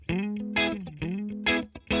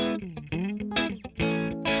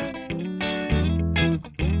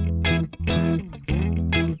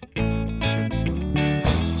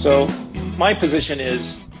So my position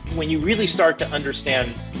is when you really start to understand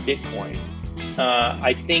Bitcoin,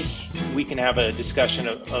 I think we can have a discussion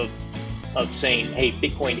of saying, hey,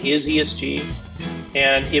 Bitcoin is ESG.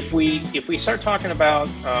 And if we start talking about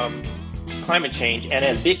climate change, and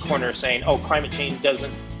as Bitcoiners saying, oh, climate change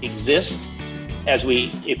doesn't exist,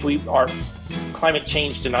 if we are climate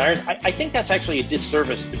change deniers, I think that's actually a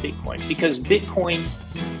disservice to Bitcoin, because Bitcoin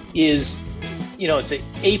is, it's an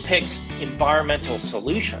apex environmental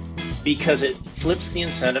solution because it flips the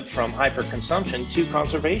incentive from hyperconsumption to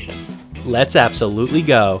conservation. Let's absolutely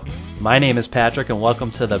go. My name is Patrick, and welcome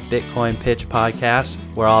to the Bitcoin Pitch Podcast,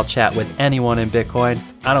 where I'll chat with anyone in Bitcoin.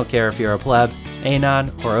 I don't care if you're a pleb,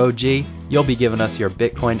 anon, or OG. You'll be giving us your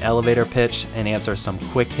Bitcoin elevator pitch and answer some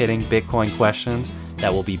quick-hitting Bitcoin questions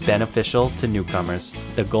that will be beneficial to newcomers.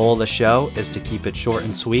 The goal of the show is to keep it short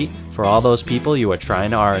and sweet for all those people you are trying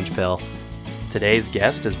to orange pill. Today's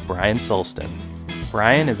guest is Brian Sulston.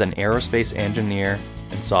 Brian is an aerospace engineer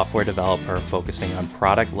and software developer focusing on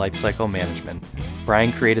product lifecycle management.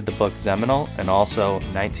 Brian created the book Zeminal and also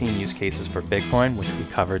 19 use cases for Bitcoin, which we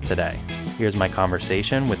covered today. Here's my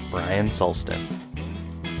conversation with Brian Sulston.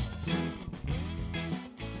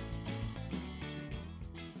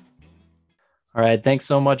 All right, thanks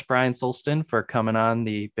so much, Brian Sulston, for coming on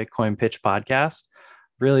the Bitcoin Pitch Podcast.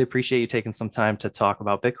 Really appreciate you taking some time to talk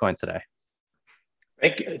about Bitcoin today.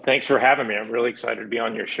 Thanks for having me. I'm really excited to be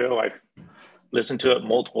on your show. I've listened to it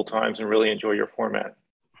multiple times and really enjoy your format.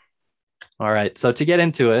 All right, so to get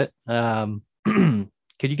into it,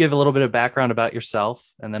 could you give a little bit of background about yourself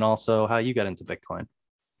and then also how you got into Bitcoin?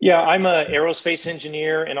 Yeah, I'm an aerospace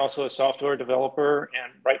engineer and also a software developer.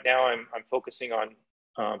 And right now I'm focusing on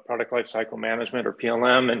product lifecycle management, or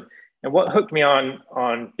PLM. And what hooked me on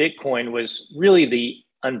Bitcoin was really the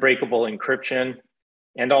unbreakable encryption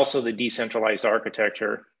and also the decentralized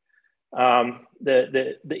architecture.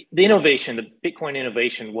 The innovation, the Bitcoin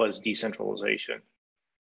innovation, was decentralization.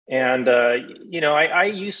 And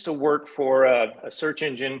I used to work for a search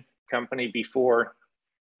engine company before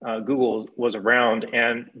Google was around,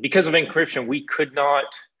 and because of encryption, we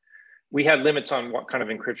had limits on what kind of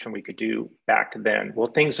encryption we could do back then.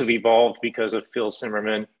 Well, things have evolved because of Phil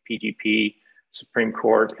Zimmermann, PGP, Supreme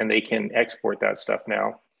Court, and they can export that stuff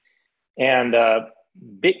now. And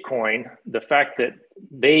Bitcoin, the fact that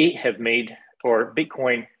they have made, or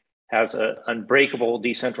Bitcoin has an unbreakable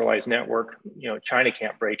decentralized network, China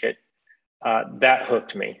can't break it, that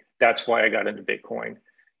hooked me. That's why I got into Bitcoin.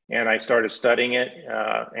 And I started studying it,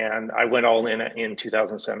 and I went all in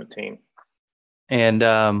 2017. And,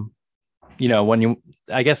 you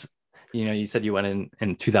said you went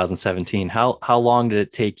in 2017. How long did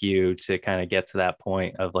it take you to kind of get to that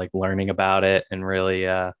point of like learning about it and really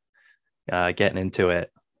getting into it?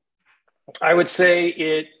 I would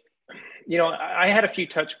say I had a few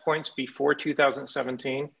touch points before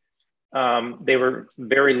 2017. They were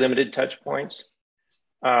very limited touch points.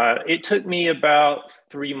 It took me about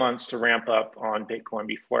 3 months to ramp up on Bitcoin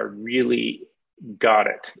before I really got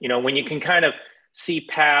it. When you can kind of see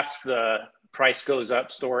past the price goes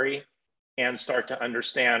up story and start to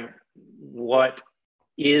understand what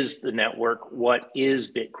is the network, what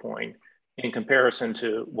is Bitcoin in comparison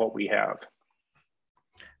to what we have.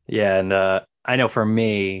 Yeah, and I know for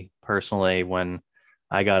me personally, when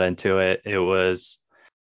I got into it, it was,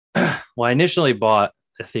 well, I initially bought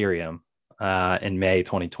Ethereum in May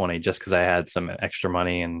 2020 just because I had some extra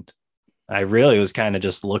money, and I really was kind of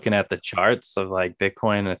just looking at the charts of like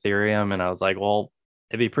Bitcoin and Ethereum, and I was like, well,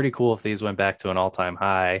 it'd be pretty cool if these went back to an all-time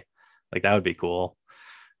high. Like that would be cool.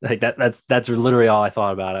 Like that's literally all I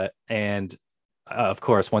thought about it. And of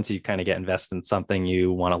course, once you kind of get invested in something,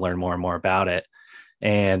 you want to learn more and more about it.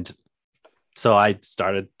 And so I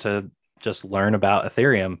started to just learn about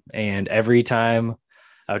Ethereum, and every time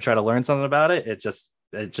I would try to learn something about it, it just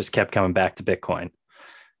kept coming back to Bitcoin.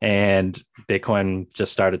 And Bitcoin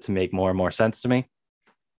just started to make more and more sense to me.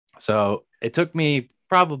 So it took me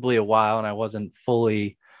probably a while, and I wasn't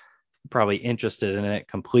fully probably interested in it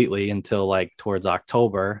completely until like towards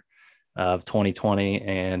October of 2020.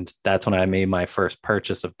 And that's when I made my first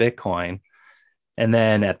purchase of Bitcoin. And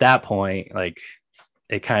then at that point, like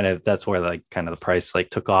that's where like kind of the price like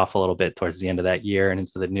took off a little bit towards the end of that year and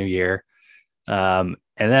into the new year. And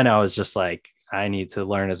then I was just like, I need to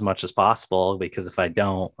learn as much as possible, because if I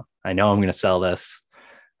don't, I know I'm going to sell this.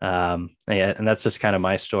 And that's just kind of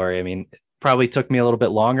my story. I mean, it probably took me a little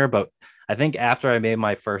bit longer, but I think after I made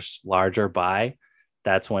my first larger buy,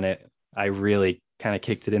 that's when I really kind of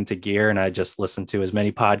kicked it into gear, and I just listened to as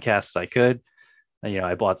many podcasts as I could. And,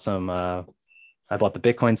 I bought the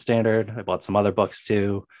Bitcoin Standard. I bought some other books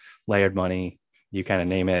too, Layered Money, you kind of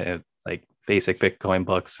name it. Like basic Bitcoin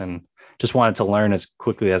books and just wanted to learn as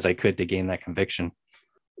quickly as I could to gain that conviction.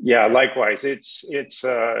 Yeah, likewise. It's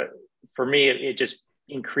for me, it just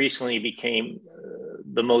increasingly became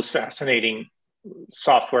the most fascinating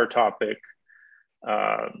software topic.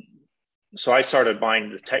 Um, so I started buying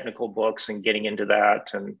the technical books and getting into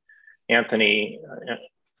that. And Anthony,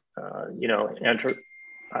 enter,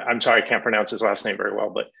 I'm sorry, I can't pronounce his last name very well,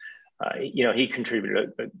 but he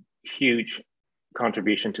contributed a huge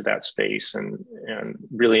contribution to that space, and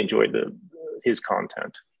really enjoyed his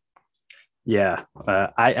content. Yeah,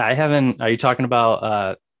 I haven't. Are you talking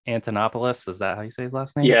about Antonopoulos? Is that how you say his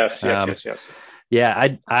last name? Yes, yes, yes, yes.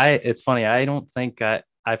 Yeah, I. It's funny. I don't think I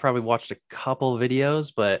probably watched a couple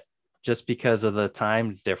videos, but just because of the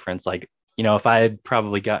time difference, like if I had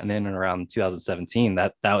probably gotten in around 2017,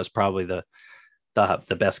 that was probably the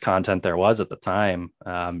best content there was at the time.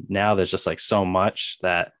 Now there's just like so much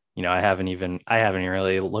that I haven't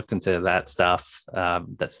really looked into that stuff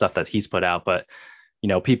that he's put out, but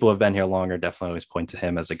people who have been here longer definitely always point to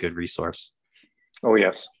him as a good resource. Oh,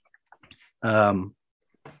 yes. Um,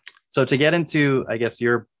 so to get into, I guess,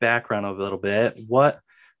 your background a little bit, what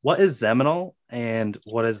is Zeminal and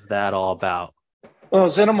what is that all about? Well,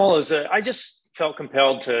 Zenimal I just felt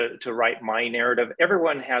compelled to write my narrative.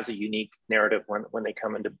 Everyone has a unique narrative when they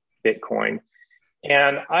come into Bitcoin.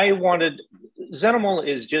 And I wanted, Zenimal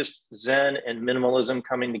is just Zen and minimalism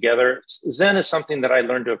coming together. Zen is something that I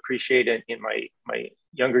learned to appreciate in my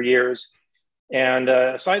younger years. And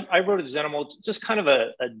so I wrote a Zenimal, just kind of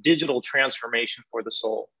a digital transformation for the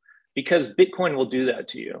soul, because Bitcoin will do that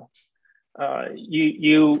to you.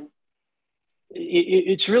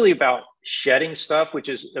 It's really about shedding stuff, which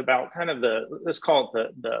is about kind of let's call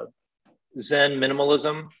it the Zen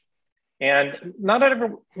minimalism. And not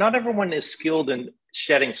everyone is skilled in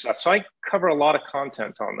shedding stuff. So I cover a lot of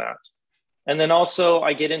content on that. And then also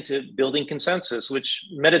I get into building consensus, which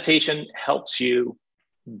meditation helps you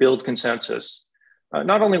build consensus,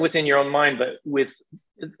 not only within your own mind, but with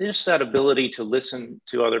just that ability to listen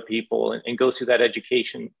to other people and go through that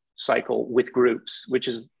education cycle with groups, which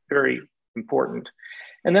is very important.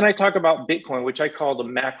 And then I talk about Bitcoin, which I call the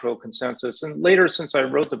macro consensus. And later, since I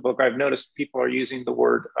wrote the book, I've noticed people are using the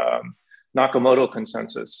word Nakamoto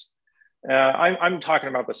consensus. I'm talking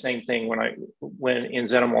about the same thing when in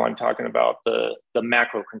Zenimal I'm talking about the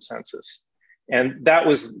macro consensus, and that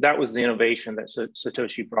was the innovation that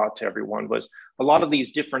Satoshi brought to everyone, was a lot of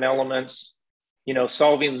these different elements,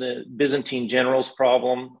 solving the Byzantine generals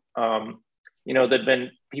problem.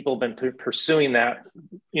 People have been pursuing that,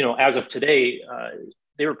 as of today.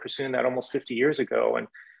 They were pursuing that almost 50 years ago,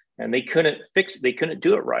 and they couldn't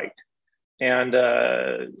do it right. And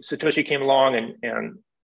Satoshi came along and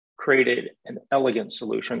created an elegant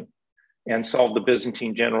solution and solved the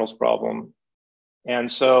Byzantine generals problem.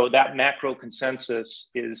 And so that macro consensus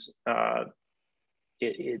is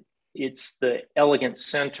it's the elegant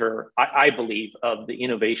center, I believe, of the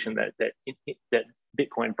innovation that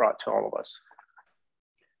Bitcoin brought to all of us.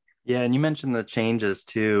 Yeah, and you mentioned the changes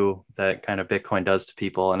too that kind of Bitcoin does to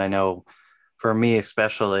people, and I know for me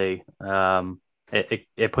especially,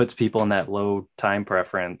 it puts people in that low time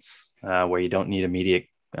preference where you don't need immediate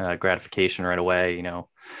gratification right away.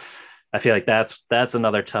 I feel like that's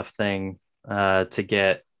another tough thing to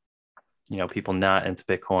get people not into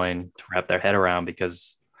Bitcoin to wrap their head around,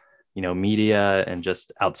 because media and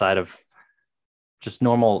just outside of just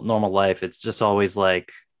normal life, it's just always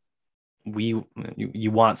like you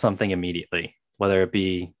want something immediately, whether it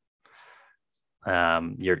be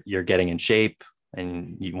you're getting in shape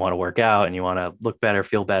and you want to work out and you want to look better,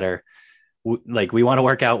 feel better. Like we want to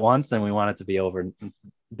work out once and we want it to be over.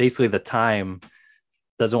 Basically, the time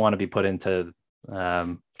doesn't want to be put into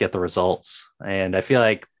get the results. And I feel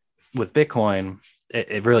like with Bitcoin,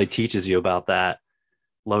 it really teaches you about that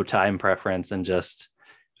low time preference, and just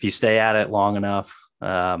if you stay at it long enough,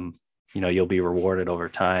 you'll be rewarded over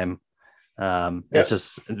time. It's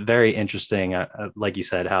just very interesting, like you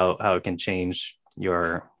said, how it can change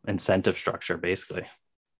your incentive structure, basically.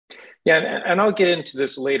 Yeah, and I'll get into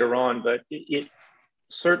this later on, but it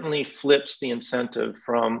certainly flips the incentive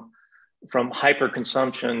from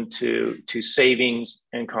hyperconsumption to savings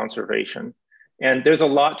and conservation. And there's a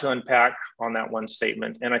lot to unpack on that one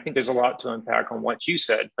statement, and I think there's a lot to unpack on what you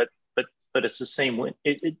said. But it's the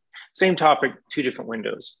same topic, two different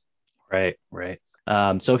windows. Right, right.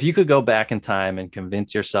 So if you could go back in time and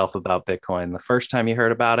convince yourself about Bitcoin the first time you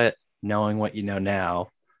heard about it, knowing what you know now,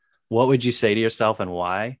 what would you say to yourself and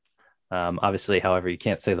why? Obviously, however, you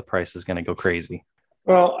can't say the price is going to go crazy.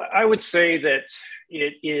 Well, I would say that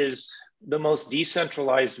it is the most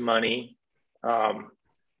decentralized money,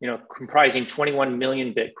 comprising 21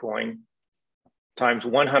 million Bitcoin. times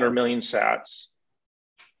 100 million sats,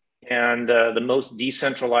 and the most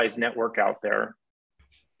decentralized network out there.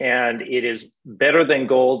 And it is better than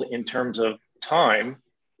gold in terms of time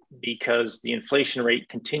because the inflation rate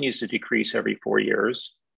continues to decrease every 4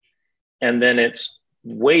 years. And then it's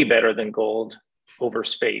way better than gold over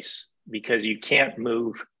space because you can't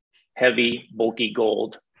move heavy, bulky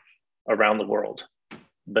gold around the world.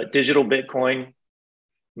 But digital Bitcoin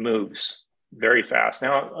moves very fast.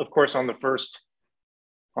 Now, of course, on the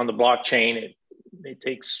blockchain, it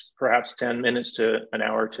takes perhaps 10 minutes to an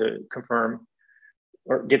hour to confirm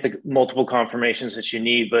or get the multiple confirmations that you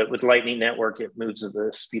need. But with Lightning Network, it moves at the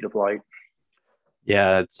speed of light.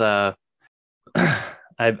 Yeah, it's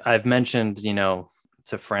I've mentioned,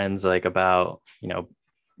 to friends like about,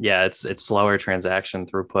 yeah, it's slower transaction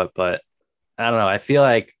throughput, but I don't know. I feel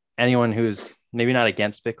like anyone who's maybe not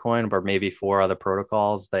against Bitcoin, but maybe for other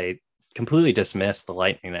protocols, they completely dismiss the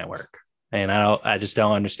Lightning Network. And I just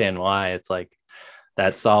don't understand why. It's like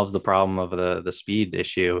that solves the problem of the speed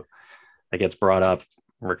issue that gets brought up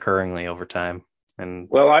recurringly over time. And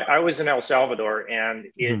well, I was in El Salvador, and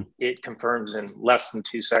it confirms in less than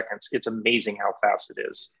 2 seconds. It's amazing how fast it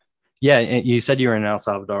is. Yeah, and you said you were in El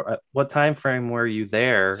Salvador. What time frame were you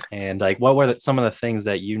there? And like, what were some of the things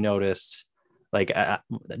that you noticed? Like,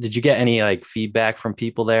 did you get any like feedback from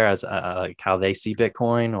people there as like how they see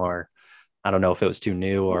Bitcoin, or I don't know if it was too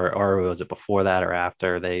new, or was it before that or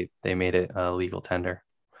after they made it a legal tender?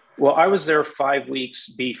 Well, I was there 5 weeks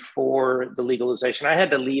before the legalization. I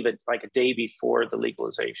had to leave it like a day before the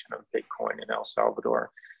legalization of Bitcoin in El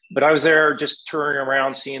Salvador. But I was there just touring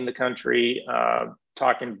around, seeing the country,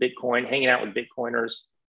 talking Bitcoin, hanging out with Bitcoiners,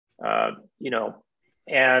 uh, you know,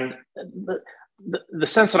 and the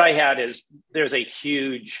sense that I had is there's a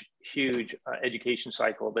huge education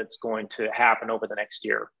cycle that's going to happen over the next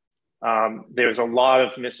year. There's a lot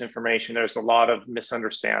of misinformation. There's a lot of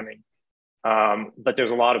misunderstanding. But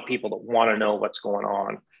there's a lot of people that want to know what's going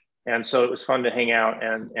on. And so it was fun to hang out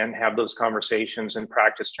and have those conversations and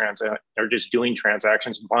practice or just doing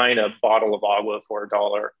transactions, buying a bottle of agua for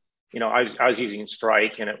 $1. I was using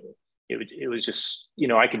Strike, and it was just,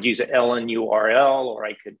 I could use an LN URL, or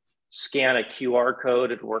I could scan a QR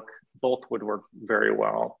code. Both would work very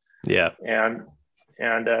well. Yeah. And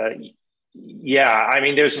yeah, I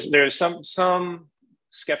mean, there's some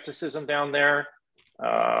skepticism down there.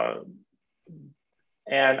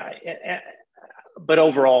 But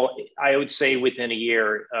overall, I would say within a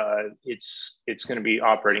year, it's going to be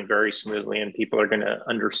operating very smoothly, and people are going to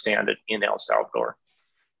understand it in El Salvador.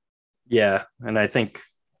 Yeah, and I think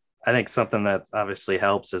something that obviously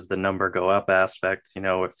helps is the number go up aspect.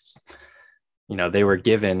 If they were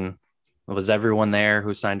given, was everyone there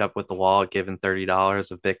who signed up with the wallet given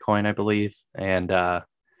 $30 of Bitcoin, I believe, and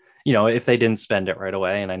if they didn't spend it right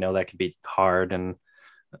away, and I know that could be hard and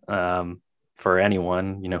for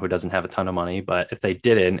anyone, who doesn't have a ton of money. But if they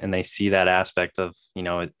didn't and they see that aspect of,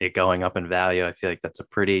 it going up in value, I feel like that's a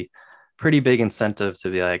pretty big incentive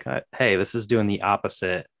to be like, hey, this is doing the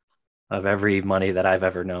opposite of every money that I've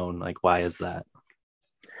ever known. Like, why is that?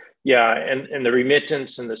 Yeah, and the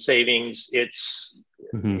remittance and the savings, it's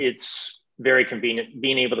very convenient.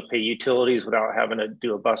 Being able to pay utilities without having to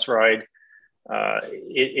do a bus ride,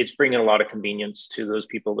 it's bringing a lot of convenience to those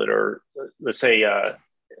people that are, let's say,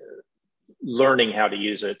 learning how to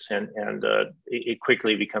use it, and it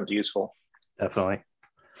quickly becomes useful. Definitely.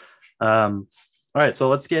 All right, so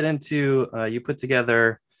let's get into you put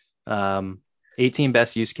together 18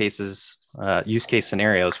 best use case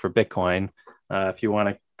scenarios for Bitcoin. If you want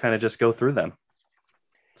to kind of just go through them.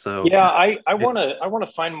 So yeah, I want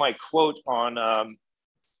to find my quote on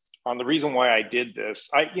the reason why I did this.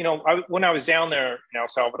 When I was down there in El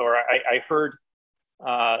Salvador, I heard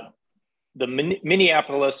the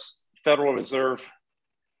Minneapolis Federal Reserve.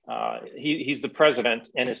 He's the president,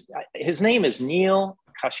 and his name is Neel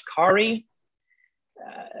Kashkari.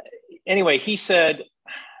 Anyway, he said,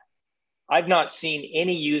 "I've not seen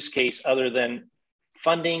any use case other than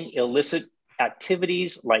funding illicit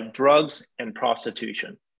activities like drugs and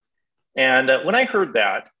prostitution." And when I heard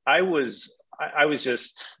that, I was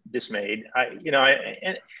just dismayed.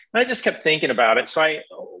 I just kept thinking about it. So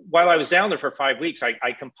while I was down there for 5 weeks,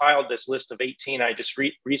 I compiled this list of 18. I just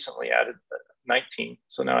recently added 19.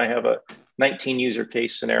 So now I have a 19 user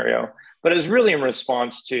case scenario. But it was really in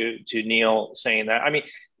response to Neel saying that. I mean,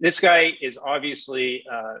 this guy is obviously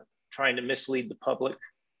trying to mislead the public.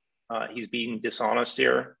 He's being dishonest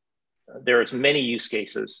here. There's many use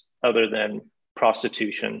cases other than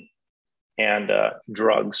prostitution and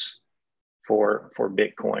drugs for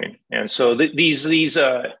Bitcoin. And so these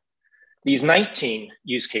 19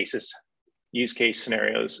 use cases use case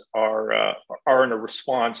scenarios are in a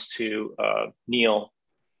response to Neil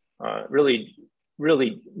really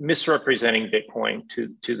misrepresenting Bitcoin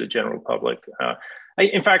to the general public.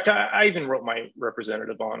 In fact, I even wrote my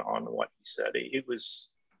representative on what he said. It was,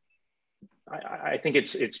 I think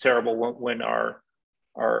it's terrible when our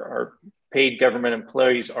paid government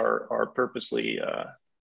employees are purposely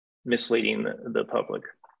misleading the public.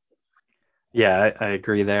 Yeah, I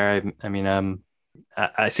agree there. I mean,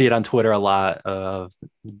 I see it on Twitter a lot of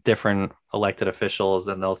different elected officials,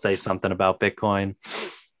 and they'll say something about Bitcoin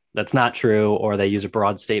that's not true, or they use a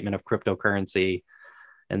broad statement of cryptocurrency,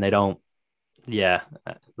 and they don't, yeah,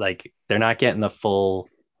 like they're not getting the full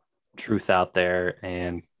truth out there.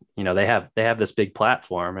 And they have this big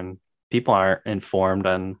platform, and people aren't informed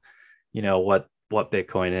on what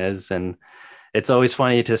Bitcoin is. And it's always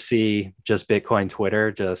funny to see just Bitcoin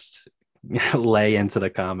Twitter just lay into the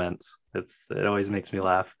comments. It always makes me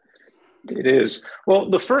laugh. It is. Well,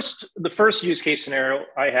 the first use case scenario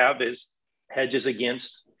I have is hedges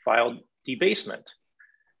against file debasement,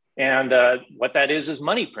 and what that is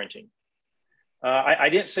money printing. I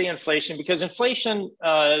didn't say inflation because inflation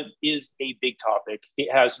is a big topic.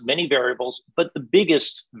 It has many variables, but the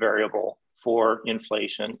biggest variable for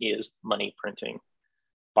inflation is money printing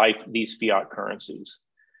by these fiat currencies.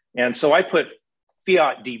 And so I put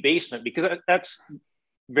fiat debasement because that's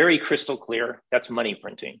very crystal clear. That's money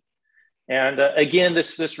printing. And again,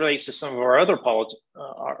 this relates to some of our other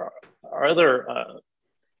our other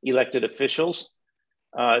elected officials.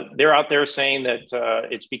 They're out there saying that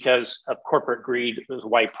it's because of corporate greed is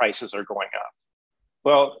why prices are going up.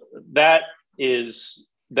 Well, that is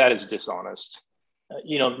dishonest.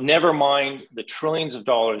 Never mind the trillions of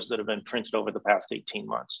dollars that have been printed over the past 18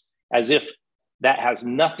 months, as if that has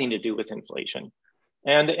nothing to do with inflation.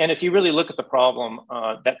 And if you really look at the problem,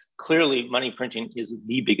 that clearly money printing is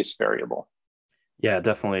the biggest variable. Yeah,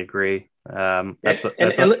 definitely agree.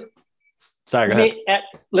 Sorry, go Let ahead. me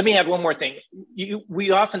let me add one more thing.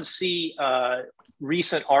 We often see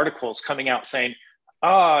recent articles coming out saying,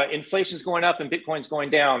 inflation's going up and Bitcoin's going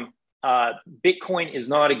down. Bitcoin is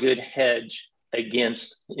not a good hedge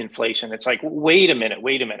against inflation. It's like, wait a minute.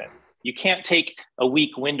 You can't take a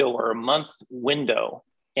week window or a month window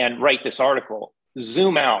and write this article.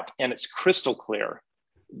 Zoom out, and it's crystal clear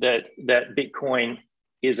that Bitcoin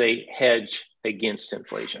is a hedge against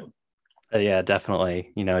inflation. Yeah,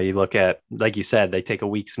 definitely. You look at, like you said, they take a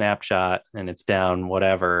week snapshot and it's down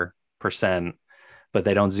whatever percent, but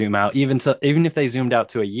they don't zoom out. Even if they zoomed out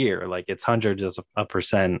to a year, like it's hundreds of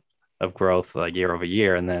percent of growth, like year over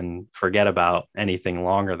year, and then forget about anything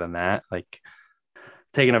longer than that. Like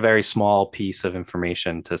taking a very small piece of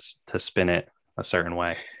information to spin it a certain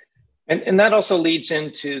way. And that also leads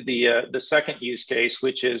into the second use case,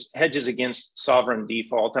 which is hedges against sovereign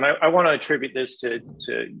default. And I want to attribute this to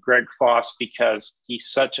Greg Foss because he's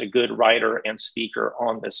such a good writer and speaker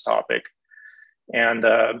on this topic. And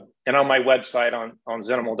on my website on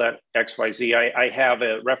Zenimal.xyz, I have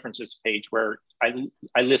a references page where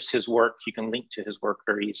I list his work. You can link to his work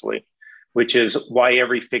very easily, which is why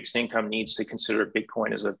every fixed income needs to consider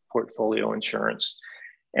Bitcoin as a portfolio insurance.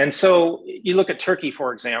 And so you look at Turkey,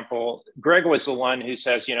 for example. Greg was the one who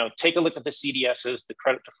says, take a look at the CDSs, the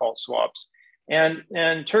credit default swaps. And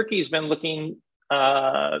Turkey's been looking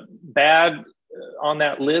bad on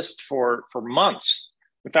that list for months.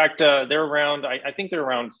 In fact, they're around, I think they're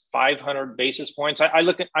around 500 basis points. I'm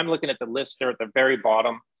looking at the list there at the very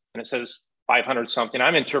bottom, and it says 500 something.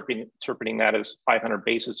 I'm interpreting that as 500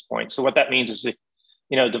 basis points. So what that means is,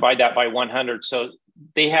 divide that by 100. So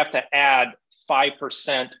they have to add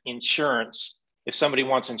 5% insurance if somebody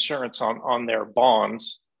wants insurance on their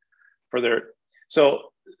bonds for their.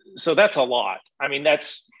 So that's a lot. I mean,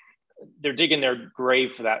 they're digging their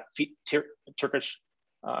grave for that Turkish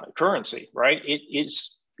currency, right? It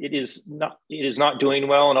is not doing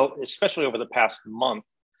well, and especially over the past month.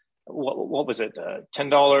 What was it?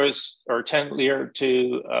 $10 or 10 lira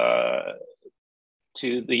to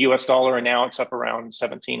the US dollar, and now it's up around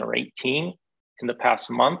 17 or 18 in the past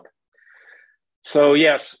month. So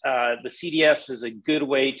yes, the CDS is a good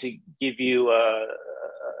way to give you a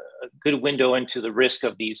good window into the risk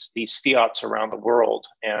of these fiats around the world,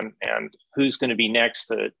 and who's going to be next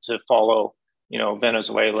to follow,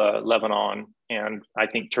 Venezuela, Lebanon, and I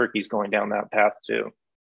think Turkey's going down that path too.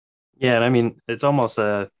 Yeah, and I mean it's almost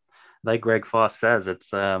like Greg Foss says,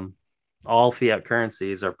 it's all fiat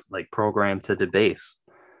currencies are like programmed to debase.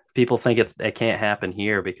 People think it can't happen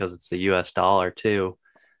here because it's the US dollar too.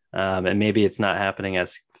 And maybe it's not happening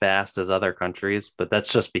as fast as other countries, but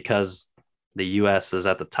that's just because the US is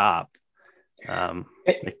at the top. Um,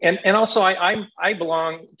 And also I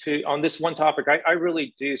belong to on this one topic. I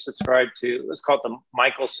really do subscribe to, let's call it the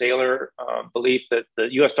Michael Saylor belief that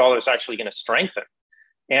the U.S. dollar is actually going to strengthen,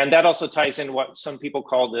 and that also ties in what some people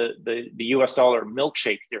call the U.S. dollar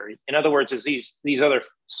milkshake theory. In other words, as these other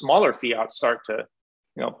smaller fiats start to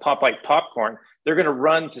pop like popcorn, they're going to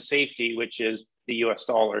run to safety, which is the U.S.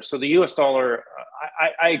 dollar. So the U.S. dollar,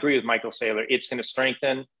 I agree with Michael Saylor. It's going to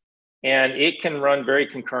strengthen, and it can run very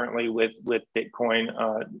concurrently with Bitcoin,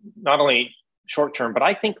 not only short term, but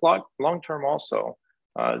I think long term also.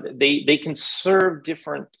 They can serve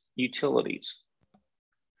different utilities.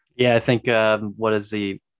 yeah, I think what does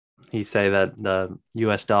he say that the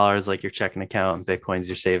U.S. dollar is like your checking account and Bitcoin's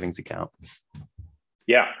your savings account?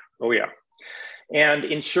 Yeah. Oh yeah. And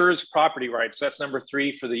insures property rights. That's number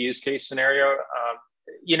 3 for the use case scenario.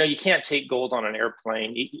 You can't take gold on an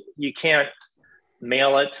airplane. You can't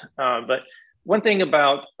mail it. But one thing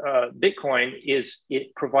about Bitcoin is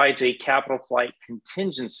it provides a capital flight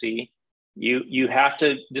contingency. You have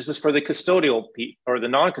to. This is for the custodial or the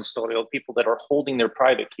non-custodial people that are holding their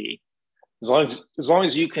private key. As long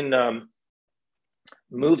as you can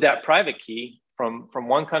move that private key from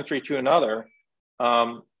one country to another,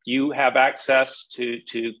 you have access to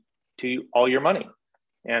all your money,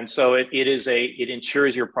 and so it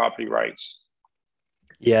ensures your property rights.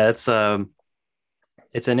 Yeah, it's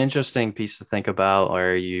an interesting piece to think about,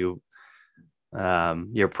 where your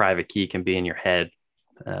private key can be in your head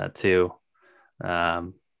too.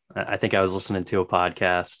 I think I was listening to a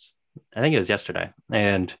podcast. I think it was yesterday,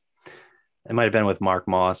 and it might have been with Mark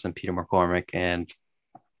Moss and Peter McCormick, and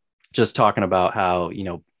just talking about how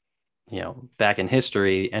back in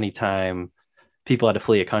history, anytime people had to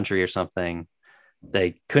flee a country or something,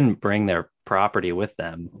 they couldn't bring their property with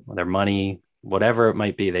them, their money, whatever it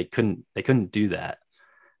might be. They couldn't do that.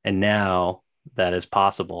 And now that is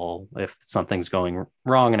possible. If something's going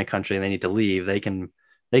wrong in a country and they need to leave, they can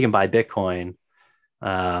buy Bitcoin,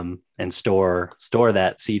 and store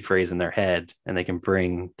that seed phrase in their head, and they can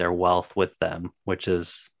bring their wealth with them, which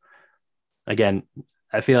is, again,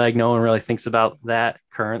 I feel like no one really thinks about that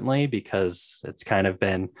currently, because it's kind of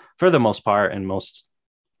been, for the most part, in most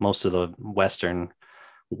of the Western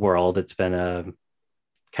world, it's been a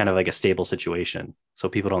kind of like a stable situation. So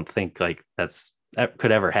people don't think like that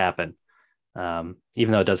could ever happen,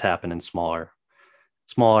 even though it does happen in smaller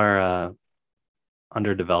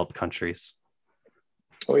underdeveloped countries.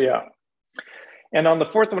 Oh yeah. And on the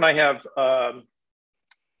fourth one, I have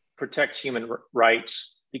protects human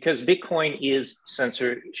rights, because Bitcoin is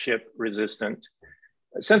censorship resistant.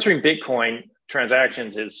 Censoring Bitcoin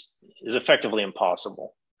transactions is effectively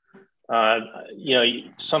impossible.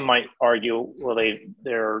 Some might argue, well,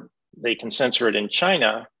 they can censor it in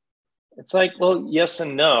China. It's like, well, yes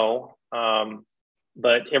and no,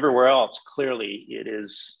 but everywhere else, clearly, it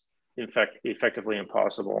is effectively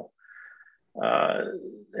impossible.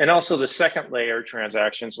 And also the second layer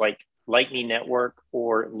transactions like Lightning Network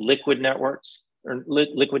or Liquid Networks or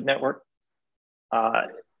Liquid Network,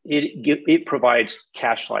 it provides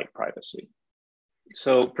cache-like privacy.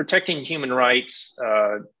 So protecting human rights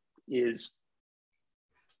is,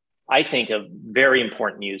 I think, a very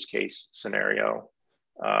important use case scenario.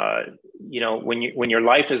 When your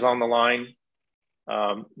life is on the line,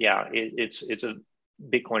 Bitcoin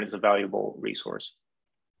is a valuable resource.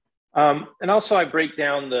 And also, I break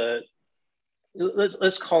down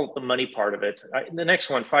let's call it the money part of it. The next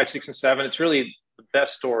one, 5, 6, and 7, it's really the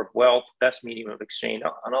best store of wealth, best medium of exchange,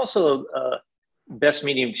 and also best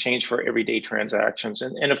medium of exchange for everyday transactions.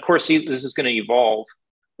 And of course, this is going to evolve.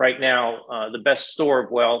 Right now, the best store of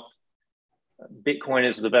wealth, Bitcoin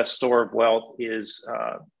is the best store of wealth.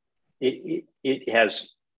 It has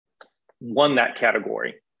won that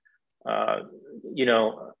category.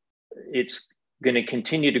 It's going to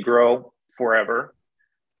continue to grow forever.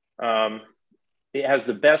 It has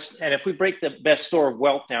the best, and if we break the best store of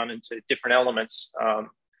wealth down into different elements, I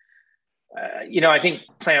think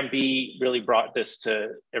Plan B really brought this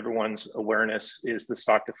to everyone's awareness, is the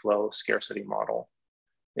stock to flow scarcity model.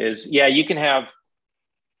 You can have,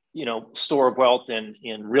 store of wealth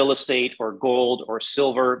in real estate or gold or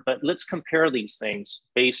silver, but let's compare these things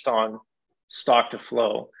based on stock to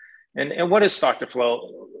flow. And what is stock to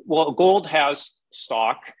flow? Well, gold has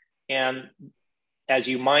stock, and as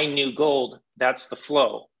you mine new gold, that's the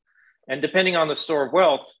flow. And depending on the store of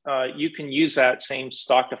wealth, you can use that same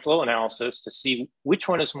stock to flow analysis to see which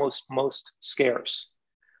one is most scarce.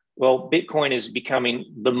 Well, Bitcoin is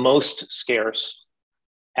becoming the most scarce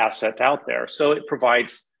asset out there. So it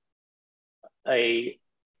provides a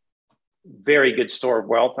very good store of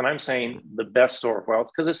wealth. And I'm saying the best store of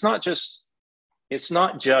wealth, because it's not just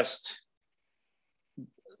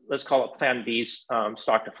let's call it Plan B's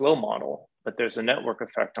stock to flow model, but there's a network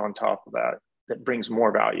effect on top of that that brings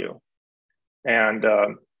more value, and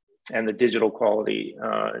the digital quality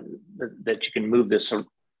that you can move this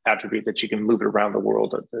attribute, that you can move it around the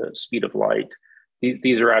world at the speed of light.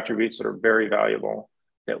 These are attributes that are very valuable,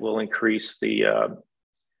 that will increase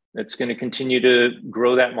it's going to continue to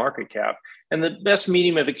grow that market cap. And the best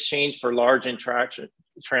medium of exchange for large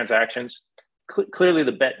transactions, clearly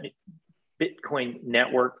the Bitcoin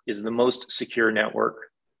network is the most secure network,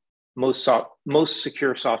 most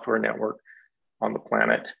secure software network on the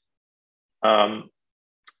planet.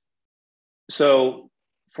 So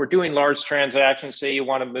for doing large transactions, say you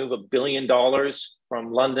want to move $1 billion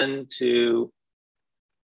from London to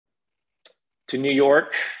New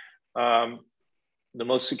York, the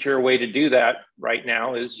most secure way to do that right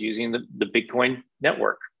now is using the Bitcoin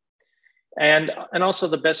network. And also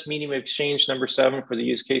the best medium of exchange, number 7 for the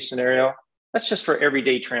use case scenario, that's just for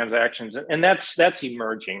everyday transactions. And that's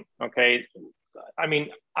emerging, okay? I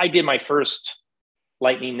mean, I did my first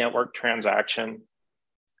Lightning Network transaction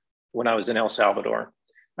when I was in El Salvador.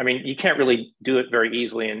 I mean, you can't really do it very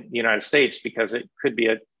easily in the United States because it could be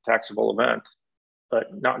a taxable event, but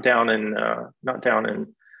not down in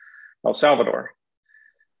El Salvador.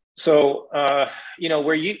 So,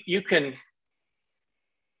 where you can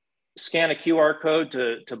scan a QR code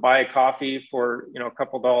to buy a coffee for, a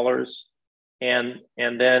couple dollars, and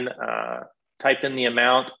then type in the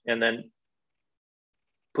amount and then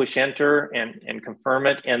push enter and confirm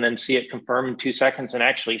it, and then see it confirm in 2 seconds and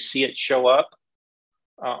actually see it show up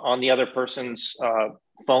on the other person's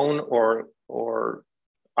phone or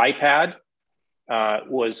iPad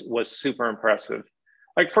was super impressive.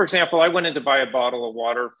 Like, for example, I went in to buy a bottle of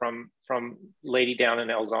water from lady down in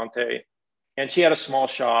El Zonte, and she had a small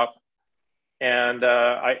shop, and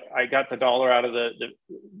I got the dollar out of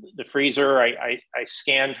the freezer. I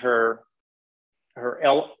scanned her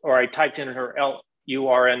I typed in her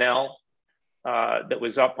URNL that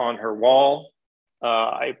was up on her wall.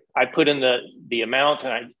 I put in the amount,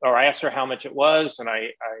 and I asked her how much it was, and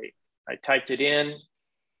I typed it in,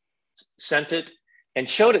 sent it, and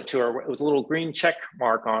showed it to her with a little green check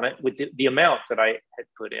mark on it with the amount that I had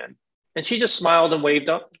put in. And she just smiled and waved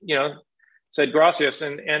up, said gracias.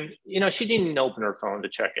 And she didn't even open her phone to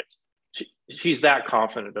check it. She's that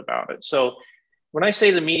confident about it. So when I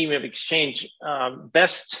say the medium of exchange,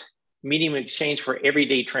 best medium of exchange for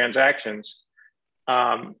everyday transactions,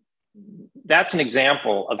 that's an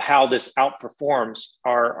example of how this outperforms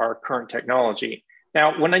our current technology.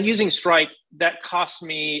 Now, when I'm using Strike, that costs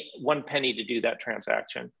me 1 penny to do that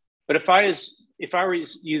transaction. But if I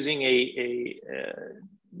was using a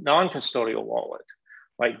non-custodial wallet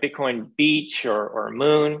like Bitcoin Beach or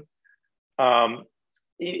Moon,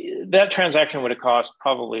 that transaction would have cost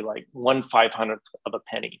probably like 1/500th of a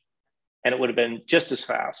penny, and it would have been just as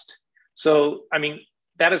fast. So, I mean,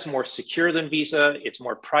 that is more secure than Visa. It's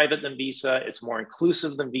more private than Visa. It's more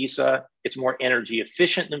inclusive than Visa. It's more energy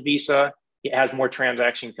efficient than Visa. It has more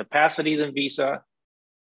transaction capacity than Visa.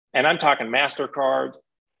 And I'm talking MasterCard,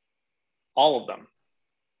 all of them.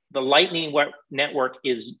 The Lightning Network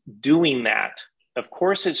is doing that. Of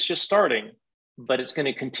course, it's just starting, but it's going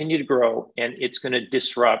to continue to grow, and it's going to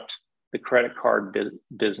disrupt the credit card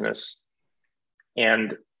business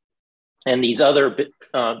and these other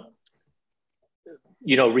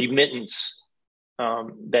remittance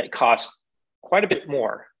that cost quite a bit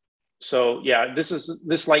more. So yeah,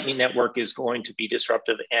 this Lightning Network is going to be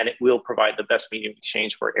disruptive, and it will provide the best medium of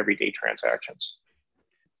exchange for everyday transactions.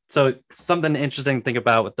 So something interesting to think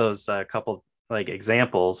about with those couple like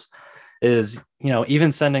examples is,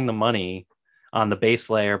 even sending the money on the base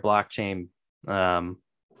layer blockchain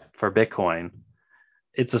for Bitcoin,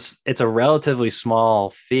 it's a relatively small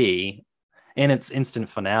fee, and it's instant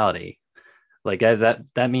finality. Like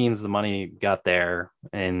that means the money got there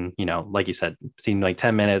in, like you said, seemed like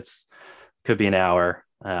 10 minutes, could be an hour.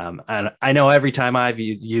 And I know every time I've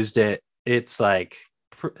used it, it's like,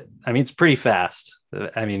 it's pretty fast.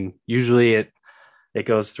 I mean, usually it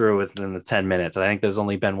goes through within the 10 minutes. I think there's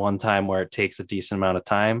only been one time where it takes a decent amount of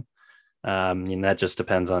time. And that just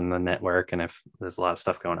depends on the network and if there's a lot of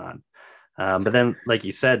stuff going on. But then, like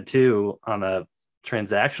you said, too, on a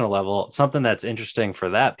transactional level, something that's interesting for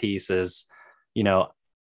that piece is, I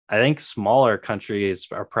think smaller countries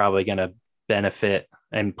are probably going to benefit,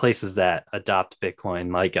 and places that adopt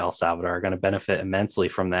Bitcoin like El Salvador are going to benefit immensely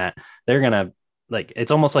from that. They're going to, like,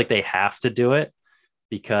 it's almost like they have to do it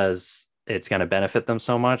because it's going to benefit them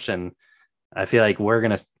so much. And I feel like we're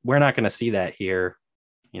not going to see that here,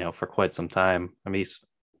 for quite some time. I mean,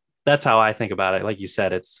 that's how I think about it. Like you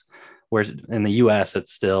said, we're in the US,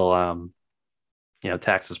 it's still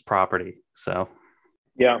taxes property. So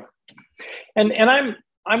Yeah. And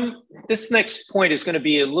I'm this next point is going to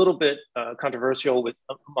be a little bit controversial with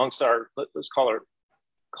amongst our, let's call it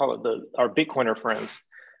our Bitcoiner friends,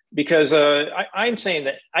 because I'm saying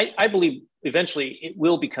that I believe eventually it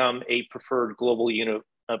will become a preferred global unit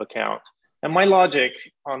of account. And my logic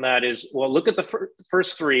on that is, well, look at the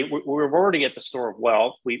first three. We're already at the store of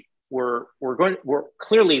wealth. We're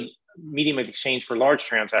clearly medium of exchange for large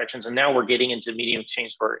transactions, and now we're getting into medium of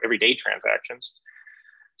exchange for everyday transactions.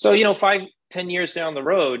 So 5, 10 years down the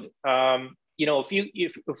road,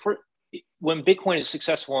 if when Bitcoin is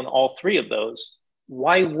successful in all three of those,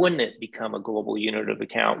 why wouldn't it become a global unit of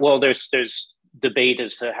account? Well, there's debate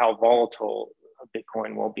as to how volatile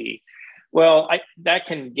Bitcoin will be. Well, that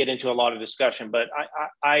can get into a lot of discussion, but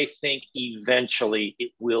I think eventually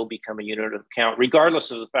it will become a unit of account,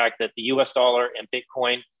 regardless of the fact that the US dollar and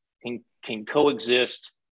Bitcoin can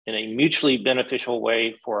coexist in a mutually beneficial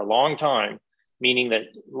way for a long time, meaning that,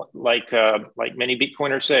 like many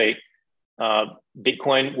Bitcoiners say,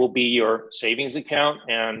 Bitcoin will be your savings account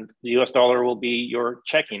and the US dollar will be your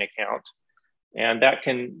checking account. And that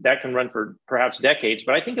can run for perhaps decades,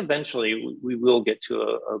 but I think eventually we will get to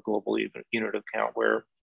a global unit of account where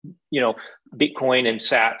Bitcoin and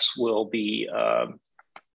Sats will become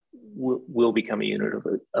a unit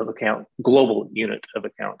of account, global unit of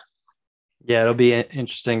account. yeah, it'll be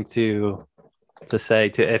interesting to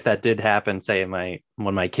say if that did happen, say when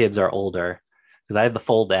my kids are older, because I have the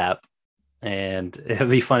Fold app, and it'd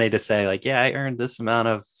be funny to say like, yeah, I earned this amount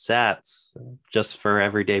of Sats just for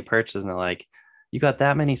everyday purchase, and they're like, you got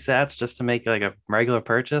that many Sats just to make like a regular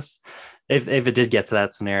purchase? If it did get to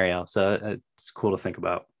that scenario, so it's cool to think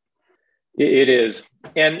about. It is,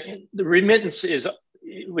 and the remittance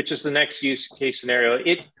which is the next use case scenario.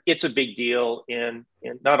 It's a big deal in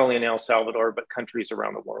not only in El Salvador but countries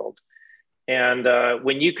around the world. And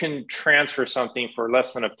when you can transfer something for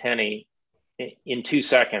less than a penny in 2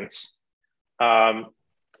 seconds, and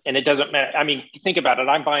it doesn't matter. I mean, think about it.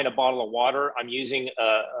 I'm buying a bottle of water. I'm using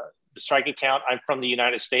the Strike account. I'm from the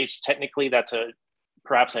United States. Technically, that's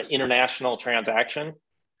perhaps an international transaction,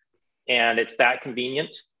 and it's that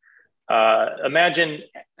convenient. Imagine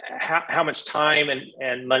how much time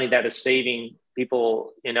and money that is saving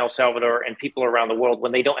people in El Salvador and people around the world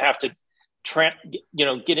when they don't have to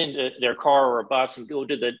get into their car or a bus and go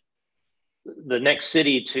to the next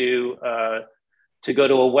city to go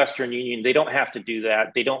to a Western Union. They don't have to do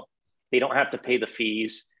that. They don't have to pay the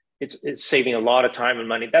fees. It's saving a lot of time and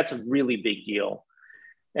money. That's a really big deal.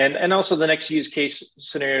 And also the next use case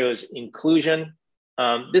scenario is inclusion.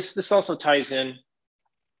 This also ties in.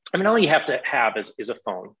 I mean, all you have to have is a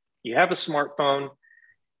phone. You have a smartphone,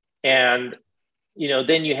 and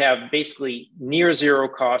then you have basically near zero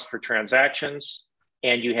cost for transactions,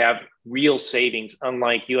 and you have real savings,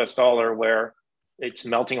 unlike US dollar, where it's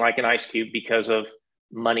melting like an ice cube because of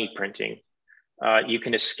money printing. You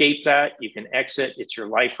can escape that. You can exit. It's your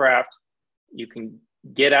life raft. You can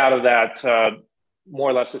get out of that, more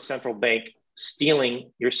or less the central bank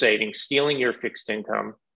stealing your savings, stealing your fixed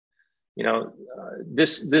income.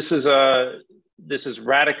 This is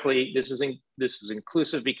radically, this is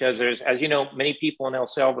inclusive, because there's, as you know, many people in El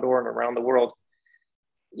Salvador and around the world,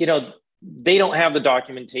 they don't have the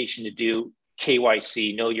documentation to do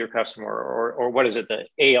KYC, know your customer, or what is it, the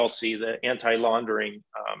ALC, the anti-laundering.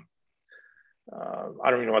 I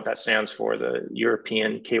don't even know what that stands for, the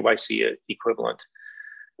European KYC equivalent.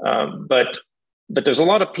 But there's a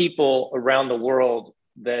lot of people around the world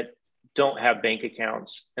that don't have bank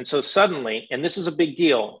accounts. And so suddenly, and this is a big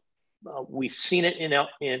deal, we've seen it in El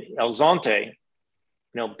Zonte,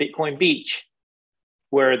 Bitcoin Beach,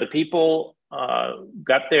 where the people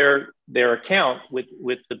got their account with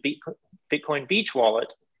the Bitcoin Beach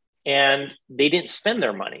wallet, and they didn't spend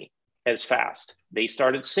their money as fast. They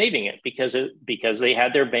started saving it because they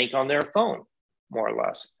had their bank on their phone, more or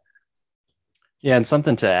less. Yeah, and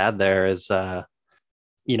something to add there is,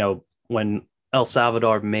 when El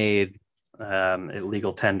Salvador made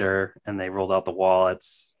illegal tender and they rolled out the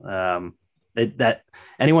wallets, that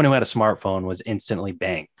anyone who had a smartphone was instantly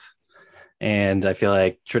banked. And I feel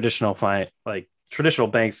like traditional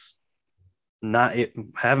banks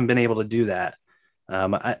haven't been able to do that.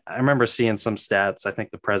 I remember seeing some stats. I think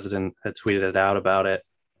the president had tweeted it out about it,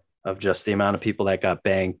 of just the amount of people that got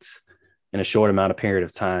banked in a short amount of period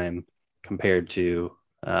of time compared to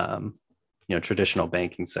traditional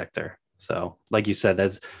banking sector. So like you said,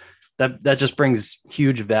 that just brings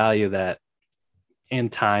huge value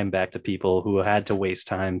and time back to people who had to waste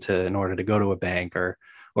time in order to go to a bank or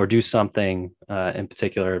do something in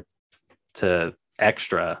particular to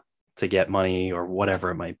extra to get money or whatever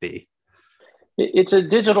it might be. It's a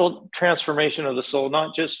digital transformation of the soul,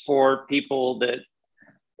 not just for people that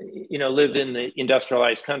live in the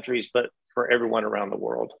industrialized countries, but for everyone around the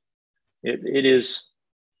world. It is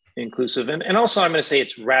inclusive, and also I'm going to say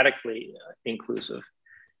it's radically inclusive,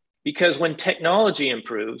 because when technology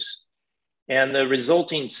improves and the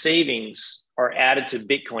resulting savings are added to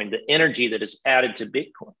Bitcoin, the energy that is added to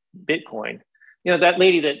Bitcoin, that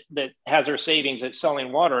lady that has her savings at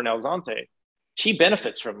selling water in El Zonte, she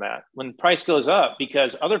benefits from that when the price goes up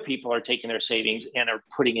because other people are taking their savings and are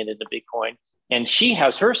putting it into Bitcoin, and she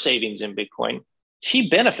has her savings in Bitcoin. She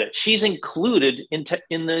benefits. She's included in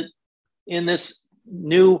this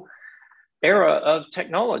new era of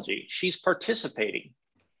technology. She's participating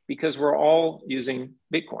because we're all using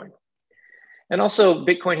Bitcoin. And also,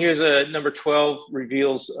 Bitcoin here is a number 12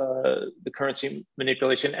 reveals the currency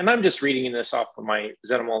manipulation. And I'm just reading this off of my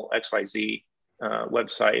Zenimal XYZ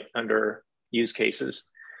website under use cases.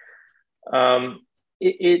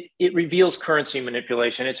 It reveals currency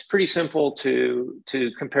manipulation. It's pretty simple to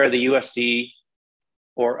compare the USD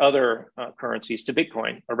or other currencies to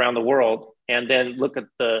Bitcoin around the world, and then look at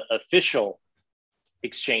the official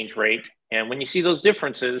exchange rate. And when you see those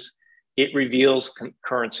differences, it reveals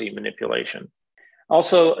currency manipulation.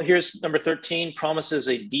 Also, here's number 13, promises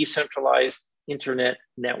a decentralized internet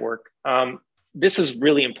network. This is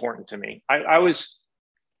really important to me.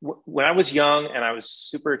 When I was young and I was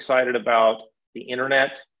super excited about the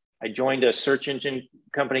internet, I joined a search engine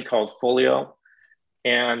company called Folio.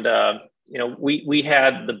 And we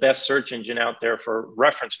had the best search engine out there for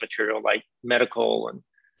reference material like medical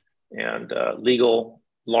and legal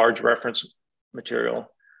large reference material.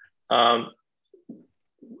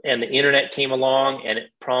 And the internet came along and it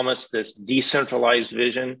promised this decentralized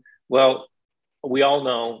vision. Well, we all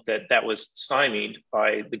know that was stymied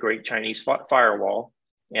by the Great Chinese Firewall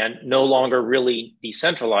and no longer really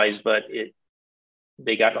decentralized, but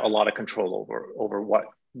they got a lot of control over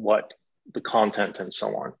what the content and so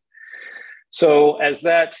on. So as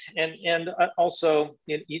that, and also,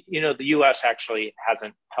 the U.S. actually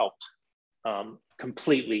hasn't helped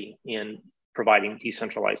completely in providing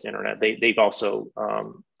decentralized internet. They've also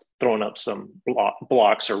thrown up some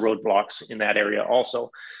blocks or roadblocks in that area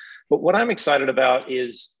also. But what I'm excited about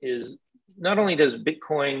is not only does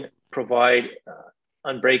Bitcoin provide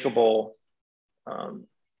unbreakable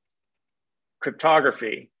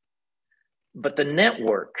cryptography, but the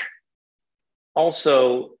network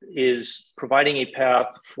also is providing a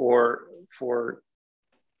path for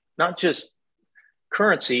not just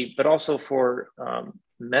currency, but also for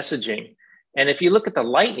messaging. And if you look at the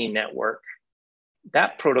Lightning Network,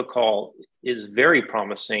 that protocol is very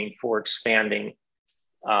promising for expanding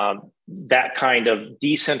that kind of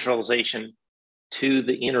decentralization to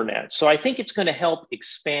the internet. So I think it's going to help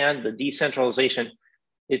expand the decentralization.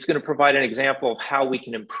 It's going to provide an example of how we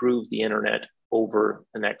can improve the internet over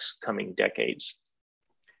the next coming decades.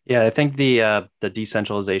 Yeah, I think the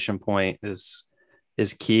decentralization point is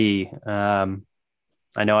key.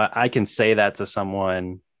 I know I can say that to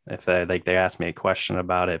someone if they ask me a question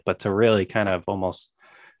about it, but to really kind of almost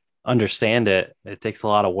understand it, it takes a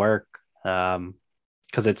lot of work,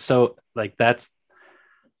 because it's so that's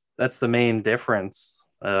the main difference,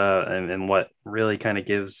 and what really kind of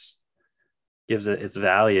gives it its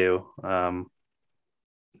value.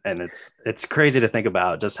 And it's crazy to think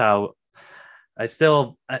about just how I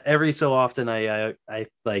still every so often I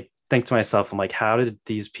think to myself, I'm like, how did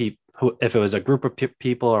these people, if it was a group of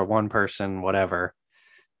people or one person, whatever,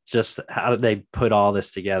 just how did they put all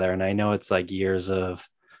this together? And I know it's like years of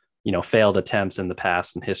failed attempts in the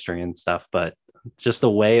past and history and stuff, but just the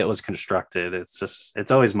way it was constructed,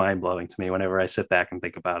 it's always mind blowing to me whenever I sit back and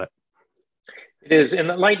think about it. It is, and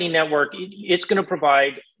the Lightning Network, it's going to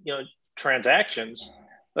provide transactions,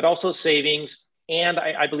 but also savings, and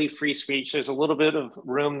I believe free speech. There's a little bit of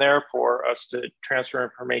room there for us to transfer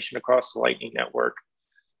information across the Lightning Network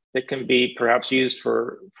that can be perhaps used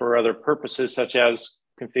for other purposes, such as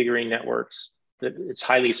configuring networks. That it's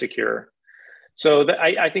highly secure. So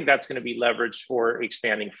I think that's going to be leveraged for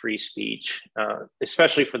expanding free speech,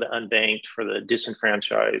 especially for the unbanked, for the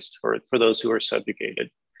disenfranchised, for those who are subjugated.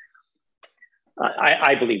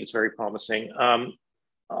 I believe it's very promising.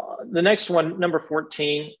 The next one, number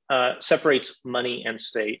 14, separates money and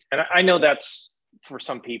state. And I know that's for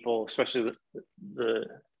some people, especially the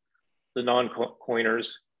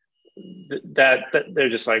non-coiners, that they're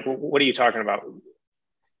just like, well, what are you talking about?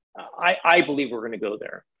 I believe we're going to go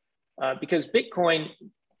there because Bitcoin,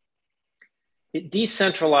 it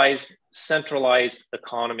decentralized centralized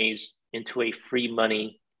economies into a free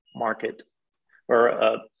money market or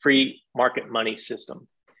a free market money system.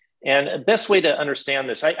 And the best way to understand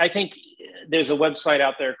this, I think there's a website